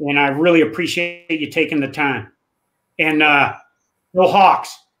 And I really appreciate you taking the time. And go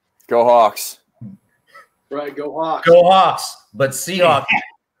Hawks. Go Hawks. Right, go Hawks. Go Hawks, but Seahawks.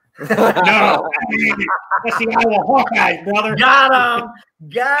 No, that's the Iowa Hawkeyes, brother. Got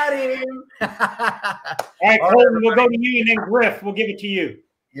him. All right, Colton, we'll go to you, and then Griff, we'll give it to you.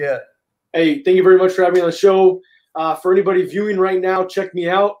 Yeah. Hey, thank you very much for having me on the show. For anybody viewing right now, check me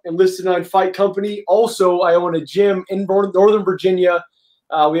out and listen on Fight Company. Also, I own a gym in Northern Virginia.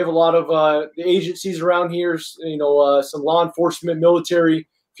 We have a lot of the agencies around here, some law enforcement, military.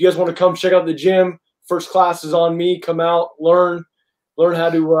 If you guys want to come check out the gym, first class is on me. Come out, learn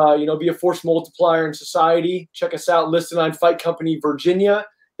how to, be a force multiplier in society. Check us out. Listed on Fight Company Virginia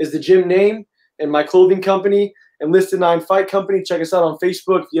is the gym name, and my clothing company. And Listed on Fight Company. Check us out on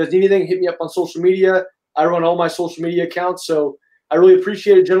Facebook. If you guys need anything, hit me up on social media. I run all my social media accounts. So I really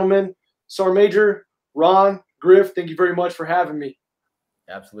appreciate it, gentlemen. Sergeant Major, Ron, Griff, thank you very much for having me.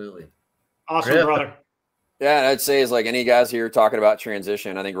 Absolutely. Awesome, Griff. brother. Yeah, I'd say is like any guys here talking about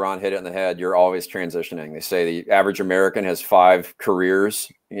transition. I think Ron hit it in the head. You're always transitioning. They say the average American has 5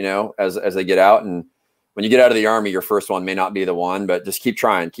 careers, as they get out. And when you get out of the Army, your first one may not be the one, but just keep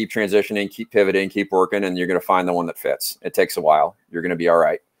trying, keep transitioning, keep pivoting, keep working, and you're going to find the one that fits. It takes a while. You're going to be all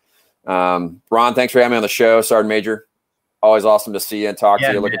right. Ron, thanks for having me on the show. Sergeant Major, always awesome to see you and talk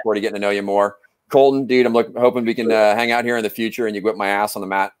to you. Looking forward to getting to know you more. Colton, dude, I'm hoping we can hang out here in the future and you whip my ass on the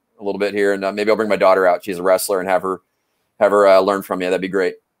mat a little bit here, and maybe I'll bring my daughter out. She's a wrestler, and have her learn from you. That'd be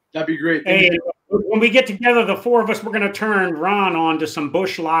great. That'd be great. Hey, when we get together, the 4 of us, we're going to turn Ron on to some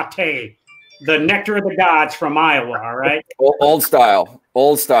bush latte. the nectar of the gods from Iowa. All right. Old style.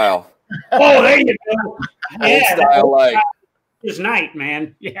 Old style. Oh, there you go. Yeah, Old style light. His night,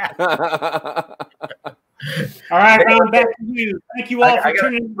 man. Yeah. All right, Ron, back to you. Thank you all for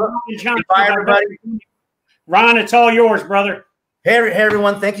tuning in. Bye, everybody. Ron, it's all yours, brother. Hey,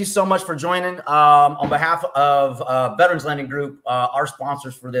 everyone. Thank you so much for joining. On behalf of Veterans Lending Group, our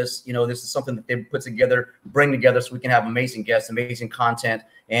sponsors for this, this is something that they put together, bring together so we can have amazing guests, amazing content,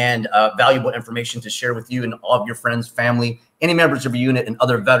 and valuable information to share with you and all of your friends, family, any members of your unit, and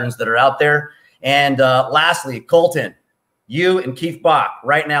other veterans that are out there. And lastly, Colton, you and Keith Bach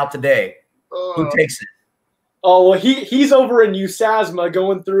right now today, who takes it? Oh, well, he's over in 𝗎𝗲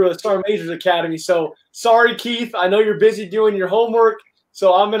going through a Sergeant Major's Academy. So sorry, Keith. I know you're busy doing your homework,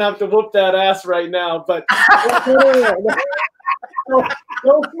 so I'm gonna have to whoop that ass right now. But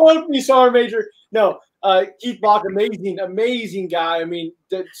don't smoke me, Sergeant Major. No, Keith Bach, amazing guy. I mean,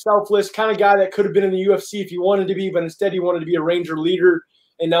 the selfless kind of guy that could have been in the UFC if he wanted to be, but instead he wanted to be a Ranger leader,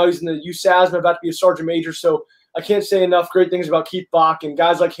 and now he's in the 𝗎𝗲, about to be a Sergeant Major. So I can't say enough great things about Keith Bach and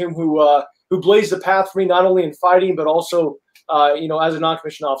guys like him who blazed the path for me, not only in fighting, but also, as a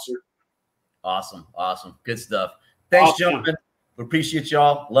non-commissioned officer. Awesome. Good stuff. Thanks, gentlemen. We appreciate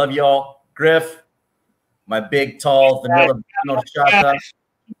y'all. Love y'all. Griff, my big, tall, vanilla shot.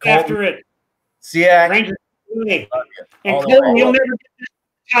 After it. 𝗙𝗵𝗵. Ranger. And Colton, you'll never get this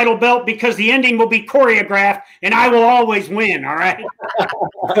title belt because the ending will be choreographed, and I will always win, all right?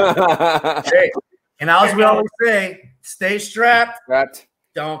 Hey, and as we always say, stay strapped.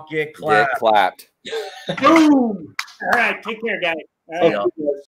 Don't get clapped. Boom. All right. Take care, guys. All right.